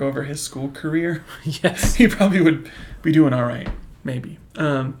schoolwork over his school career, Yes, he probably would be doing all right. Maybe.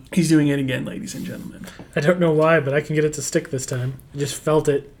 He's doing it again, ladies and gentlemen. I don't know why, but I can get it to stick this time. I just felt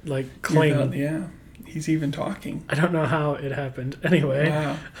it like cling. Yeah. He's even talking. I don't know how it happened. Anyway,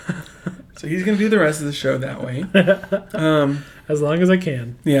 Wow. So he's going to do the rest of the show that way. as long as I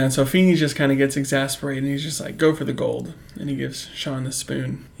can. Yeah, and so Feeney just kind of gets exasperated, and he's just like, go for the gold. And he gives Sean the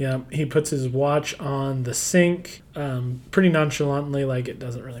spoon. Yeah, he puts his watch on the sink pretty nonchalantly, like it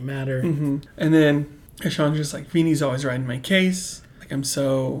doesn't really matter. Mm-hmm. And then Sean's just like, Feeney's always riding my case. Like, I'm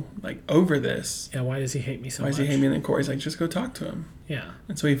so, like, over this. Yeah, why does he hate me so Why much? does he hate me? And then Corey's like, just go talk to him. Yeah.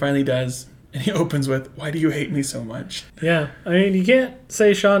 And so he finally does. And he opens with, why do you hate me so much? Yeah, I mean, you can't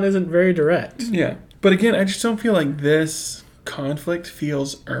say Sean isn't very direct. Yeah. But again, I just don't feel like this conflict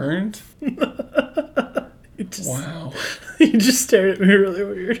feels earned. Wow. You just stared at me really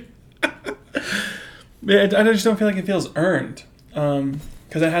weird. Yeah, I just don't feel like it feels earned.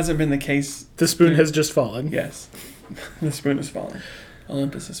 Because that hasn't been the case. The spoon has just fallen. Yes. The spoon has fallen.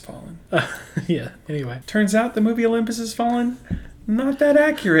 Olympus has fallen. Yeah, anyway. Turns out the movie Olympus Has Fallen, not that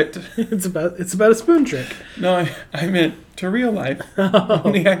accurate. It's about a spoon trick. No, I meant to real life.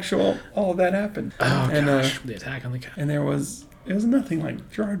 When the actual, all of that happened. Oh, and, gosh. The attack on the cat. And it was nothing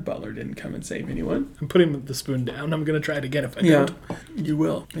like Gerard Butler didn't come and save anyone. I'm putting the spoon down. I'm going to try it again if I Yeah, don't. you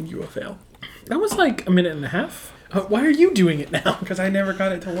will, and you will fail. That was like a minute and a half. Why are you doing it now? Because I never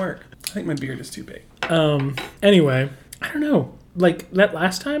got it to work. I think my beard is too big. Anyway, I don't know. Like, that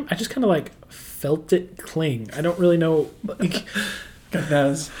last time, I just kind of, like, felt it cling. I don't really know. Like, Got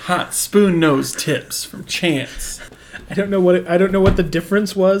those hot spoon nose tips from Chance. I don't know what the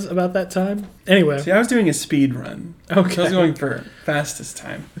difference was about that time. Anyway. See, I was doing a speed run. Okay. So I was going for fastest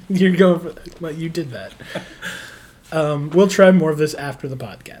time. You're going for... Well, you did that. We'll try more of this after the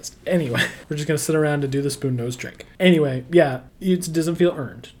podcast. Anyway, we're just going to sit around and do the spoon nose trick. Anyway, yeah, it doesn't feel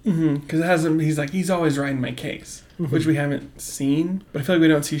earned. Because it hasn't. He's always riding my case, which we haven't seen. But I feel like we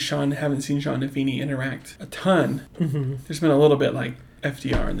haven't seen Sean and Feeney interact a ton. There's been a little bit like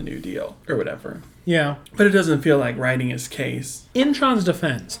FDR and the New Deal or whatever. Yeah. But it doesn't feel like writing his case. In Sean's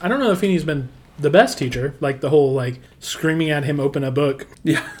defense, I don't know if Feeney's been the best teacher, like the whole like screaming at him, open a book.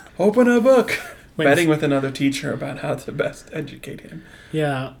 Yeah. Open a book. When- Betting with another teacher about how to best educate him.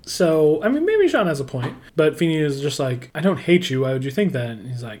 Yeah. So, I mean, maybe Sean has a point, but Feeney is just like, I don't hate you. Why would you think that? And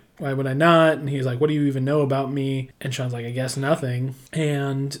he's like, why would I not? And he's like, what do you even know about me? And Sean's like, I guess nothing.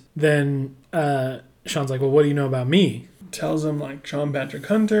 And then Sean's like, well, what do you know about me? Tells him like Sean Patrick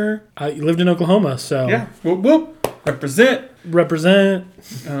Hunter. You lived in Oklahoma, so Yeah. Whoop whoop. Represent. represent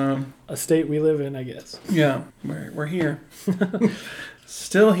Um, a state we live in, I guess. yeah. We're here.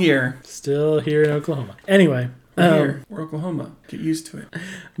 Still here. Still here in Oklahoma. Anyway. We're here. We're Oklahoma. Get used to it.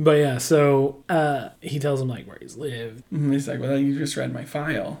 But yeah, so he tells him like where he's lived. And he's like, well, you just read my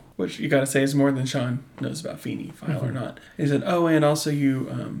file, which you got to say is more than Sean knows about Feeney, file or not. He said, oh, and also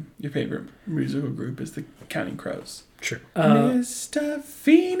your favorite musical group is the Counting Crows. Sure. Mr.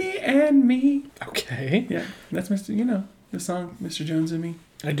 Feeney and me. Okay. Yeah, that's the song, Mr. Jones and Me.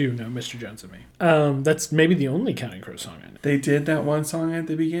 I do know Mr. Jones and Me. That's maybe the only Counting Crows song I know. They did that one song at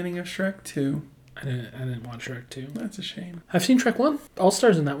the beginning of Shrek 2. I didn't watch Shrek 2. That's a shame. I've seen Shrek 1. All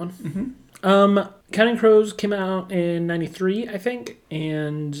stars in that one. Mm-hmm. Counting Crows came out in 93, I think,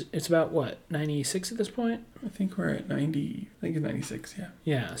 and it's about, 96 at this point? I think we're at 90, I think it's 96, yeah.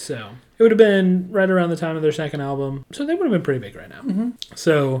 Yeah, so it would have been right around the time of their second album, so they would have been pretty big right now. Mm-hmm.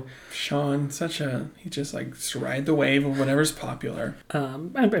 So, Sean, he just likes to ride the wave of whatever's popular. I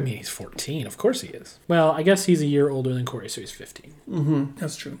mean, he's 14, of course he is. Well, I guess he's a year older than Corey, so he's 15. Mm-hmm.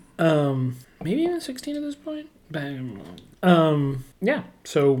 That's true. Maybe even 16 at this point? Yeah,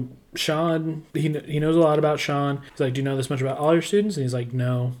 so Sean, he knows a lot about Sean. He's like, do you know this much about all your students? And he's like,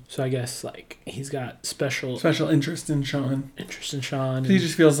 no. So I guess, like, he's got special interest in Sean. interest in Sean. He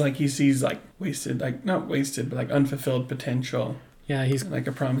just feels like he sees, like, not wasted, but, like, unfulfilled potential. Yeah, he's... Like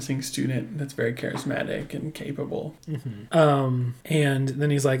a promising student that's very charismatic and capable. Mm-hmm. And then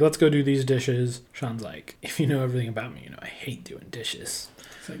he's like, let's go do these dishes. Sean's like, if you know everything about me, I hate doing dishes.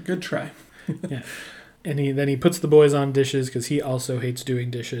 It's like, good try. Yeah. And then he puts the boys on dishes because he also hates doing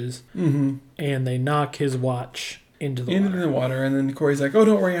dishes. Mm-hmm. And they knock his watch into the water. And then Corey's like, oh,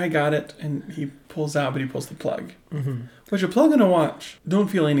 don't worry, I got it. And he pulls out, but he pulls the plug. Mm-hmm. But your plug and a watch don't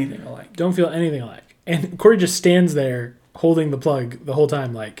feel anything alike. Don't feel anything alike. And Corey just stands there holding the plug the whole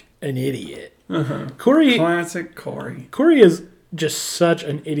time like an idiot. Uh-huh. Classic Corey. Corey is just such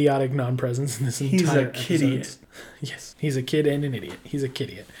an idiotic non-presence in this entire episode. He's a kid. Yes, he's a kid and an idiot. He's a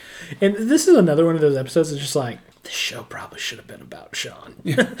kid-idiot. And this is another one of those episodes that's just like, this show probably should have been about Sean.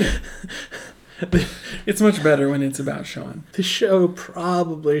 It's much better when it's about Sean. The show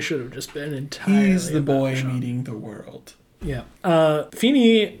probably should have just been entirely He's the boy about Sean. meeting the world. Yeah.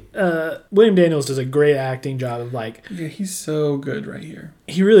 Feeney, William Daniels does a great acting job of like... Yeah, he's so good right here.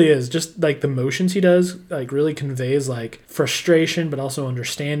 He really is. Just like the motions he does, like really conveys like frustration, but also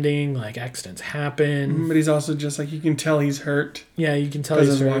understanding, like accidents happen. But he's also just like, you can tell he's hurt. Yeah, you can tell Because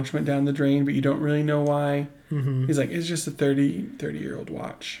he's his hurt. watch went down the drain, but you don't really know why. Mm-hmm. He's like, it's just a 30-year-old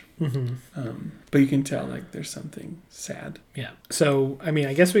watch. Mm-hmm. But you can tell like there's something sad. Yeah. So, I mean,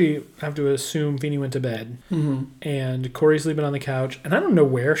 I guess we have to assume Feeney went to bed. Mm-hmm. And Corey's sleeping on the couch. And I don't know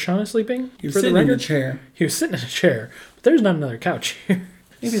where Sean is sleeping. He was sitting in a chair. He was sitting in a chair. But there's not another couch here.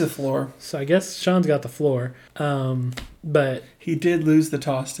 Maybe the floor. So I guess Sean's got the floor. But He did lose the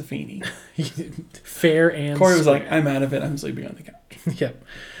toss to Feeney. fair and Corey was square. like, I'm out of it. I'm sleeping on the couch. Yep.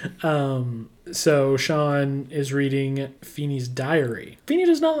 So Sean is reading Feeney's diary. Feeney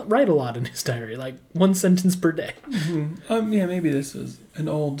does not write a lot in his diary, like one sentence per day. Mm-hmm. Yeah, maybe this was an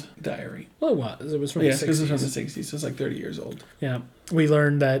old diary. Well, it was. It was from Yes, the 60s. because it was from the 60s, so it's like 30 years old. Yeah. We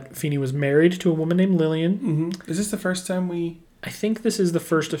learned that Feeney was married to a woman named Lillian. Mm-hmm. Is this the first time we I think this is the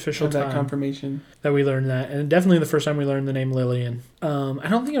first official had that time confirmation? that we learned that. And definitely the first time we learned the name Lillian. I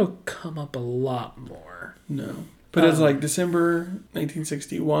don't think it'll come up a lot more. No. But it's like December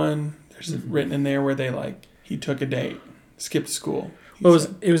 1961. There's written in there where they like, he took a date, skipped school. It was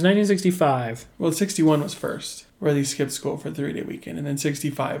 1965. Well, 61 was first, where they skipped school for a 3-day weekend. And then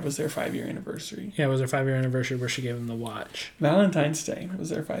 65 was their 5-year anniversary. Yeah, it was their 5-year anniversary where she gave him the watch. Valentine's Day was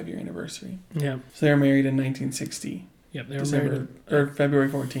their 5-year anniversary. Yeah. So they were married in 1960. Yep, they were married. Or February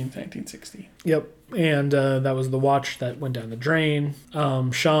 14th, 1960. Yep. And that was the watch that went down the drain.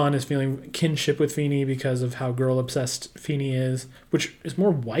 Sean is feeling kinship with Feeney because of how girl-obsessed Feeney is, which is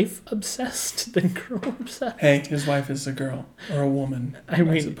more wife-obsessed than girl-obsessed. Hey, his wife is a girl or a woman,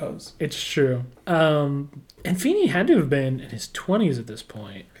 I suppose. It's true. And Feeney had to have been in his 20s at this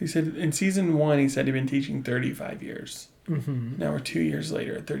point. He said in season 1, he said he'd been teaching 35 years. Mm-hmm. Now we're 2 years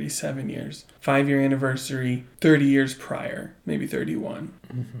later, 37 years. 5-year anniversary, 30 years prior, maybe 31.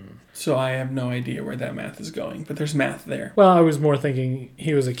 Mm-hmm. So I have no idea where that math is going, but there's math there. Well, I was more thinking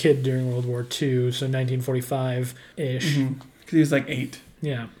he was a kid during World War II, so 1945-ish. Because he was like 8.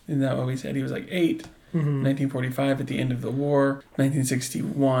 Yeah. Isn't that what we said? He was like 8. Mm-hmm. 1945 at the end of the war.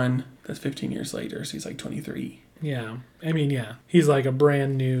 1961, that's 15 years later, so he's like 23. Yeah. I mean, yeah. He's like a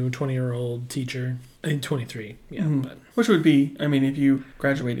brand new 20-year-old teacher. 23. Yeah. But Which would be, I mean, if you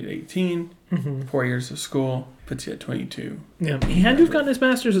graduated 18, mm-hmm. 4 years of school, puts you at 22. Yeah. He had to have gotten his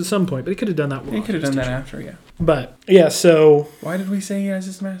master's at some point, but he could have done that. He could have done that after, yeah. But, yeah, so... Why did we say he has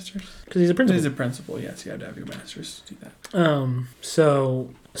his master's? Because he's a principal. He's a principal, yes. You have to have your master's to do that.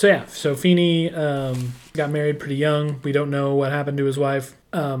 So Feeney got married pretty young. We don't know what happened to his wife.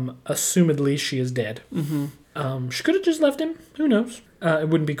 Assumedly, she is dead. Mm-hmm. She could have just left him. Who knows? It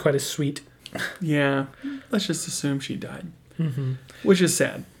wouldn't be quite as sweet. Yeah. Let's just assume she died. Mm-hmm. Which is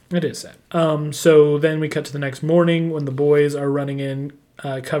sad. It is sad. So then we cut to the next morning when the boys are running in,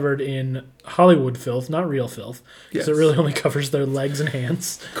 covered in Hollywood filth, not real filth, because it really only covers their legs and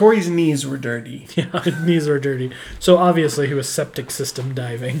hands. Corey's knees were dirty. Yeah, his knees were dirty. So obviously he was septic system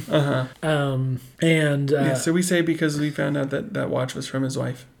diving. Yeah, so we say because we found out that watch was from his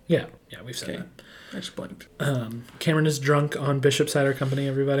wife. Yeah, we've said that. I just blinked. Cameron is drunk on Bishop Cider Company,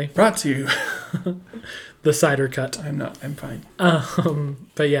 everybody. Brought to you. The cider cut. I'm not. I'm fine.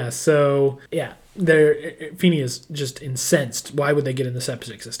 But yeah, so yeah, Feeney is just incensed. Why would they get in the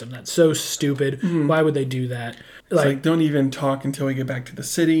septic system? That's so stupid. Mm-hmm. Why would they do that? Like, don't even talk until we get back to the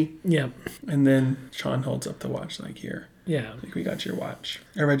city. Yeah. And then Sean holds up the watch like, here. Yeah. Like, we got your watch.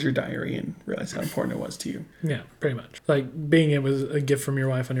 I read your diary and realized how important it was to you. Yeah, pretty much. Like, being it was a gift from your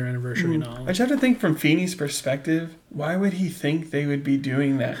wife on your anniversary and all. I just have to think from Feeney's perspective, why would he think they would be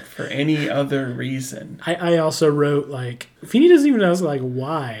doing that for any other reason? I also wrote, like, Feeney doesn't even ask, like,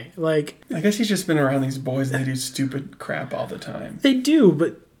 why. Like, I guess he's just been around these boys and they do stupid crap all the time. They do,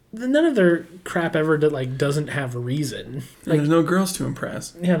 but none of their crap ever doesn't have a reason. Like, there's no girls to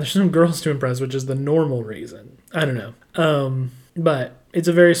impress. Yeah, there's no girls to impress, which is the normal reason. I don't know. But it's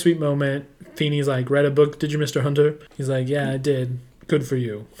a very sweet moment. Feeney's like, read a book, did you, Mr. Hunter? He's like, yeah, I did. Good for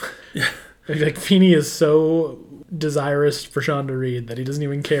you. Yeah. Like, Feeney is so desirous for Sean to read that he doesn't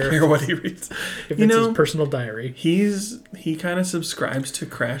even care what he reads. If it's his personal diary. He kind of subscribes to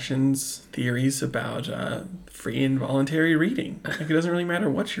Krashen's theories about free and voluntary reading. Like, it doesn't really matter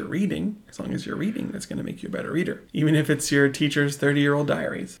what you're reading, as long as you're reading, that's going to make you a better reader. Even if it's your teacher's 30-year-old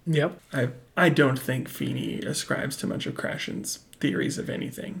diaries. Yep. I don't think Feeney ascribes to much of Krashen's theories of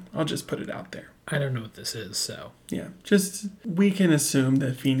anything. I'll just put it out there. I don't know what this is, so. Yeah, just we can assume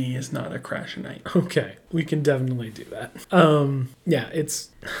that Feeney is not a Krashenite. Okay, we can definitely do that. Yeah, it's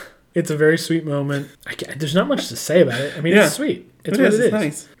a very sweet moment. There's not much to say about it. I mean, It's sweet. It's what it is. It's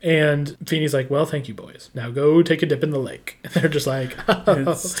nice. And Feeney's like, well, thank you, boys. Now go take a dip in the lake. And they're just like, oh.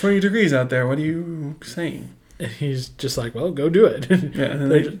 It's 20 degrees out there. What are you saying? And he's just like, well, go do it. Yeah,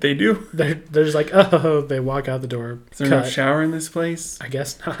 and then they do. They're just like, oh, they walk out the door. Is there no shower in this place? I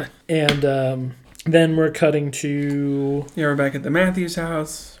guess not. And then we're cutting to... Yeah, we're back at the Matthews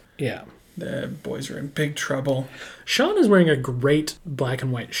house. Yeah. The boys are in big trouble. Sean is wearing a great black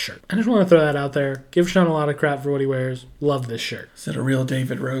and white shirt. I just want to throw that out there. Give Sean a lot of crap for what he wears. Love this shirt. Is it a real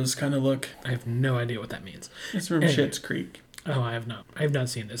David Rose kind of look? I have no idea what that means. It's from Schitt's Creek. Oh, I have not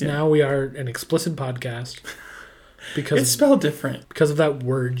seen this. Yeah. Now we are an explicit podcast. Because it's spelled different. Because of that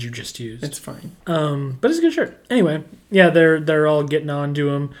word you just used. It's fine. But it's a good shirt. Anyway, yeah, they're all getting on to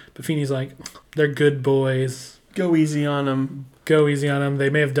him. But Feeney's like, they're good boys. Go easy on them. Go easy on them. They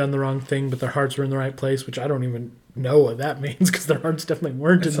may have done the wrong thing, but their hearts were in the right place, which I don't even know what that means because their hearts definitely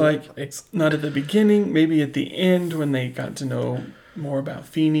weren't in the right place. Not at the beginning, maybe at the end when they got to know more about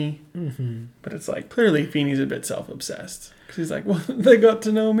Feeney. Mm-hmm. But it's like, clearly Feeney's a bit self-obsessed. Because he's like, well, they got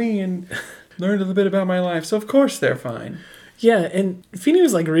to know me and learned a little bit about my life, so of course they're fine. Yeah, and Feeney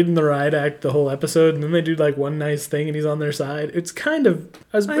was like reading the riot act the whole episode, and then they do like one nice thing and he's on their side. It's kind of...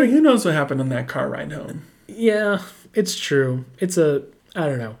 who knows what happened on that car ride home? Yeah, it's true. I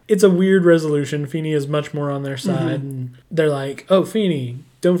don't know. It's a weird resolution. Feeney is much more on their side, and they're like, oh, Feeney,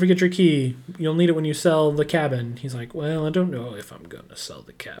 don't forget your key. You'll need it when you sell the cabin. He's like, well, I don't know if I'm going to sell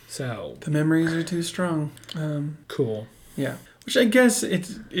the cabin. So... The memories are too strong. Cool. Yeah. Which I guess it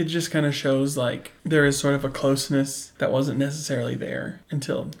just kind of shows like there is sort of a closeness that wasn't necessarily there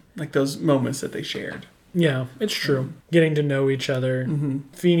until like those moments that they shared. Yeah, it's true. Getting to know each other. Mm-hmm.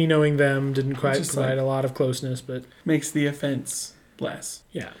 Feeney knowing them didn't quite provide a lot of closeness, but... Makes the offense less.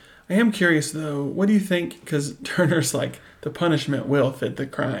 Yeah. I am curious, though. What do you think? Because Turner's like, the punishment will fit the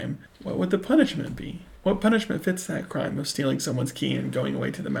crime. What would the punishment be? What punishment fits that crime of stealing someone's key and going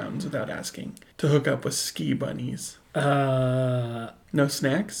away to the mountains without asking? To hook up with ski bunnies. No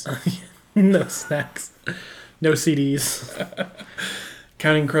snacks? No snacks. No CDs.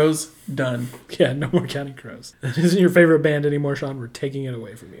 Counting Crows? Done. Yeah, no more Counting Crows. It isn't your favorite band anymore, Sean. We're taking it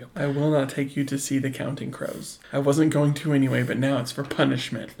away from you. I will not take you to see the Counting Crows. I wasn't going to anyway, but now it's for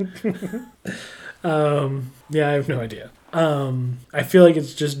punishment. Yeah, I have no idea. I feel like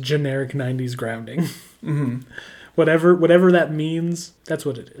it's just generic 90s grounding. Mm-hmm. Whatever that means, that's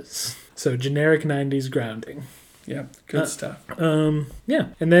what it is. So generic 90s grounding. Yeah, good stuff. Yeah,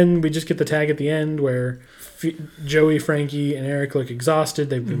 and then we just get the tag at the end where Joey, Frankie, and Eric look exhausted.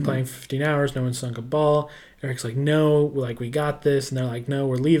 They've been playing for 15 hours. No one's sunk a ball. Eric's like, no, like, we got this. And they're like, no,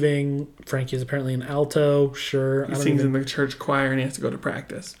 we're leaving. Frankie is apparently an alto. Sure. He sings in the church choir and he has to go to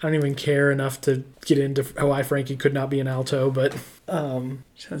practice. I don't even care enough to get into why Frankie could not be an alto, but...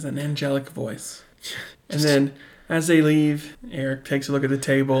 She has an angelic voice. And then, as they leave, Eric takes a look at the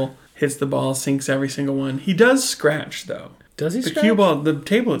table, hits the ball, sinks every single one. He does scratch, though. Does he the scratch? Cue ball, the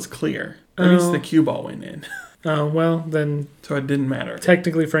table is clear. At least the cue ball went in. Oh, well, then... So it didn't matter.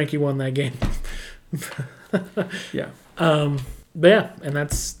 Technically, Frankie won that game. Yeah. But yeah, and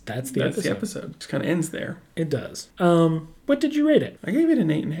that's the episode. That's the episode. Just kind of ends there. It does. What did you rate it? I gave it an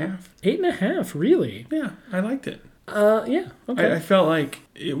 8.5. 8.5, really? Yeah, I liked it. Yeah, okay. I felt like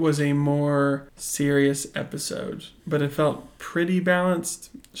it was a more serious episode, but it felt pretty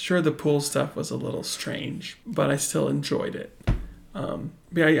balanced. Sure, the pool stuff was a little strange, but I still enjoyed it.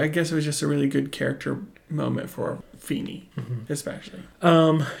 But I guess it was just a really good character moment for Feeney, especially.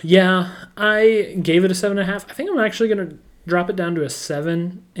 Yeah, I gave it a 7.5. I think I'm actually going to drop it down to a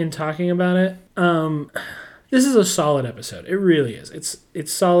 7 in talking about it. This is a solid episode. It really is.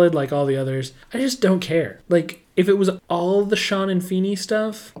 It's solid like all the others. I just don't care. Like, if it was all the Sean and Feeney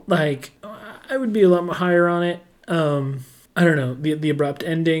stuff, like, I would be a lot more higher on it. I don't know. The abrupt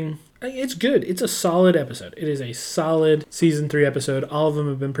ending. It's good. It's a solid episode. It is a solid season 3 episode. All of them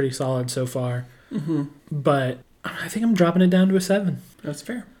have been pretty solid so far. Mm-hmm. But I think I'm dropping it down to a 7. That's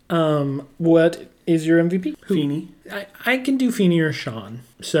fair. What is your MVP? Feeney. I can do Feeney or Sean.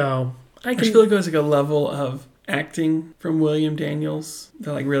 So I just feel like it was like a level of acting from William Daniels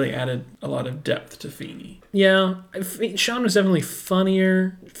that like really added a lot of depth to Feeney. Yeah, Sean was definitely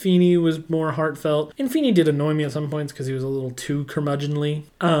funnier. Feeney was more heartfelt. And Feeney did annoy me at some points because he was a little too curmudgeonly.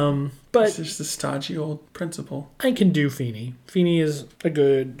 But it's just a stodgy old principal. I can do Feeney. Feeney is a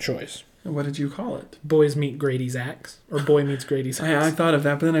good choice. And what did you call it? Boys Meet Grady's Axe. Or Boy Meets Grady's Axe. I thought of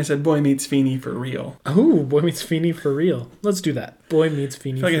that, but then I said Boy Meets Feeney for real. Oh, Boy Meets Feeney for real. Let's do that. Boy Meets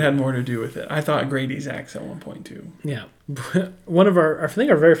Feeney. I feel like it had more to do with it. I thought Grady's Axe at one point too. Yeah. One of I think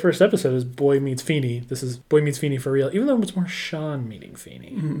our very first episode is Boy Meets Feeney. This is Boy Meets Feeney for real, even though it's more Sean meeting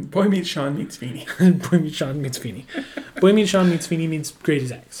Feeney. Boy Meets Sean meets Feeney. Boy Meets Sean meets Feeney. Boy Meets Sean meets Feeney meets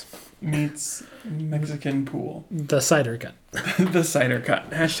Grady's Axe. Meets Mexican pool. The cider cut. The cider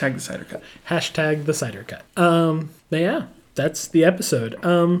cut. Hashtag the cider cut. Hashtag the cider cut. But yeah, that's the episode.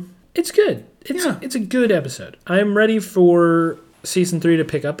 It's good. It's a good episode. I'm ready for season 3 to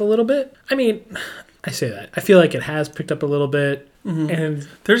pick up a little bit. I mean, I say that. I feel like it has picked up a little bit. And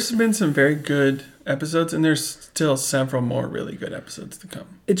there's been some very good episodes, and there's still several more really good episodes to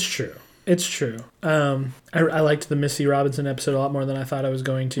come. It's true. It's true. I liked the Missy Robinson episode a lot more than I thought I was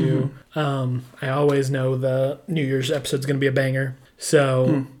going to. I always know the New Year's episode's going to be a banger.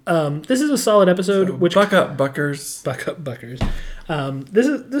 So this is a solid episode. So which buck up, Buckers. Buck up, Buckers.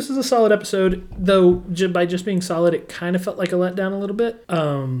 This is a solid episode, though. By just being solid, it kind of felt like a letdown a little bit.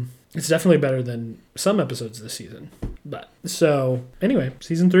 It's definitely better than some episodes this season. But so anyway,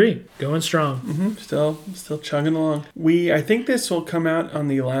 season 3 going strong. Still chugging along. I think this will come out on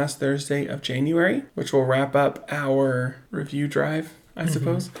the last Thursday of January, which will wrap up our review drive, I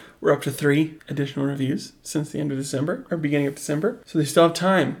suppose. We're up to 3 additional reviews since the end of December or beginning of December, so they still have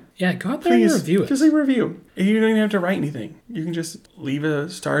time. Yeah, go out there and review it. Just leave a review. You don't even have to write anything. You can just leave a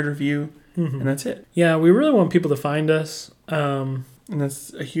starred review, and that's it. Yeah, we really want people to find us. And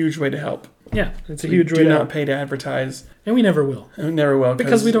that's a huge way to help. Yeah, it's a huge way to to not help. pay to advertise. And we never will. And we never will.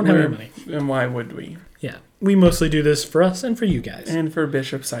 Because we don't have any money. And why would we? Yeah. We mostly do this for us and for you guys. And for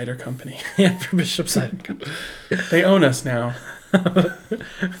Bishop Cider Company. Yeah, for Bishop Cider Company. They own us now.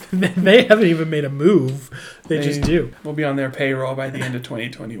 They haven't even made a move. They just do. We'll be on their payroll by the end of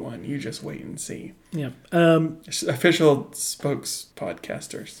 2021. You just wait and see. Yeah. Official spokes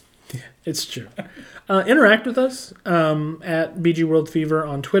podcasters. It's true. Interact with us at BG World Fever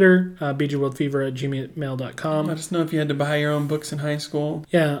on Twitter, bgworldfever@gmail.com. Let us know if you had to buy your own books in high school.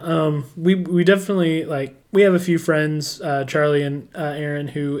 Yeah, we definitely, like, we have a few friends, Charlie and Aaron,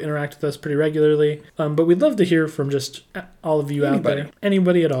 who interact with us pretty regularly. But we'd love to hear from just all of you out there.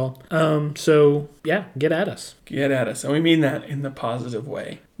 Anybody at all. So, yeah, get at us. Get at us. And we mean that in the positive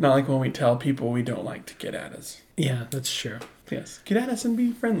way. Not like when we tell people we don't like to get at us. Yeah, that's true. Yes. Get at us and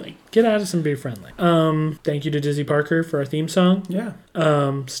be friendly. Get at us and be friendly. Thank you to Dizzy Parker for our theme song. Yeah.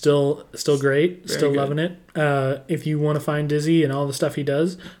 Still great. Very Still good. loving it. If you want to find Dizzy and all the stuff he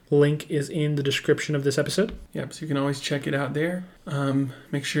does, the link is in the description of this episode. Yep, so you can always check it out there.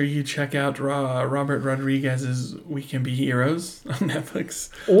 Make sure you check out Robert Rodriguez's We Can Be Heroes on Netflix.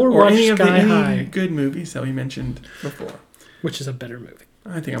 Or watch any Sky of the High, good movies that we mentioned before. which is a better movie.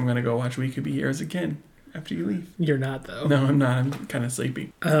 I think I'm going to go watch We Could Be Heroes again after you leave. You're not, though. No, I'm not. I'm kind of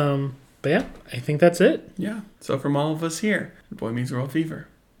sleepy. But yeah, I think that's it. Yeah. So from all of us here, at Boy Meets World Fever.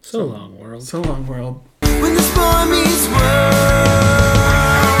 So long, world. So long, world. When this boy meets world.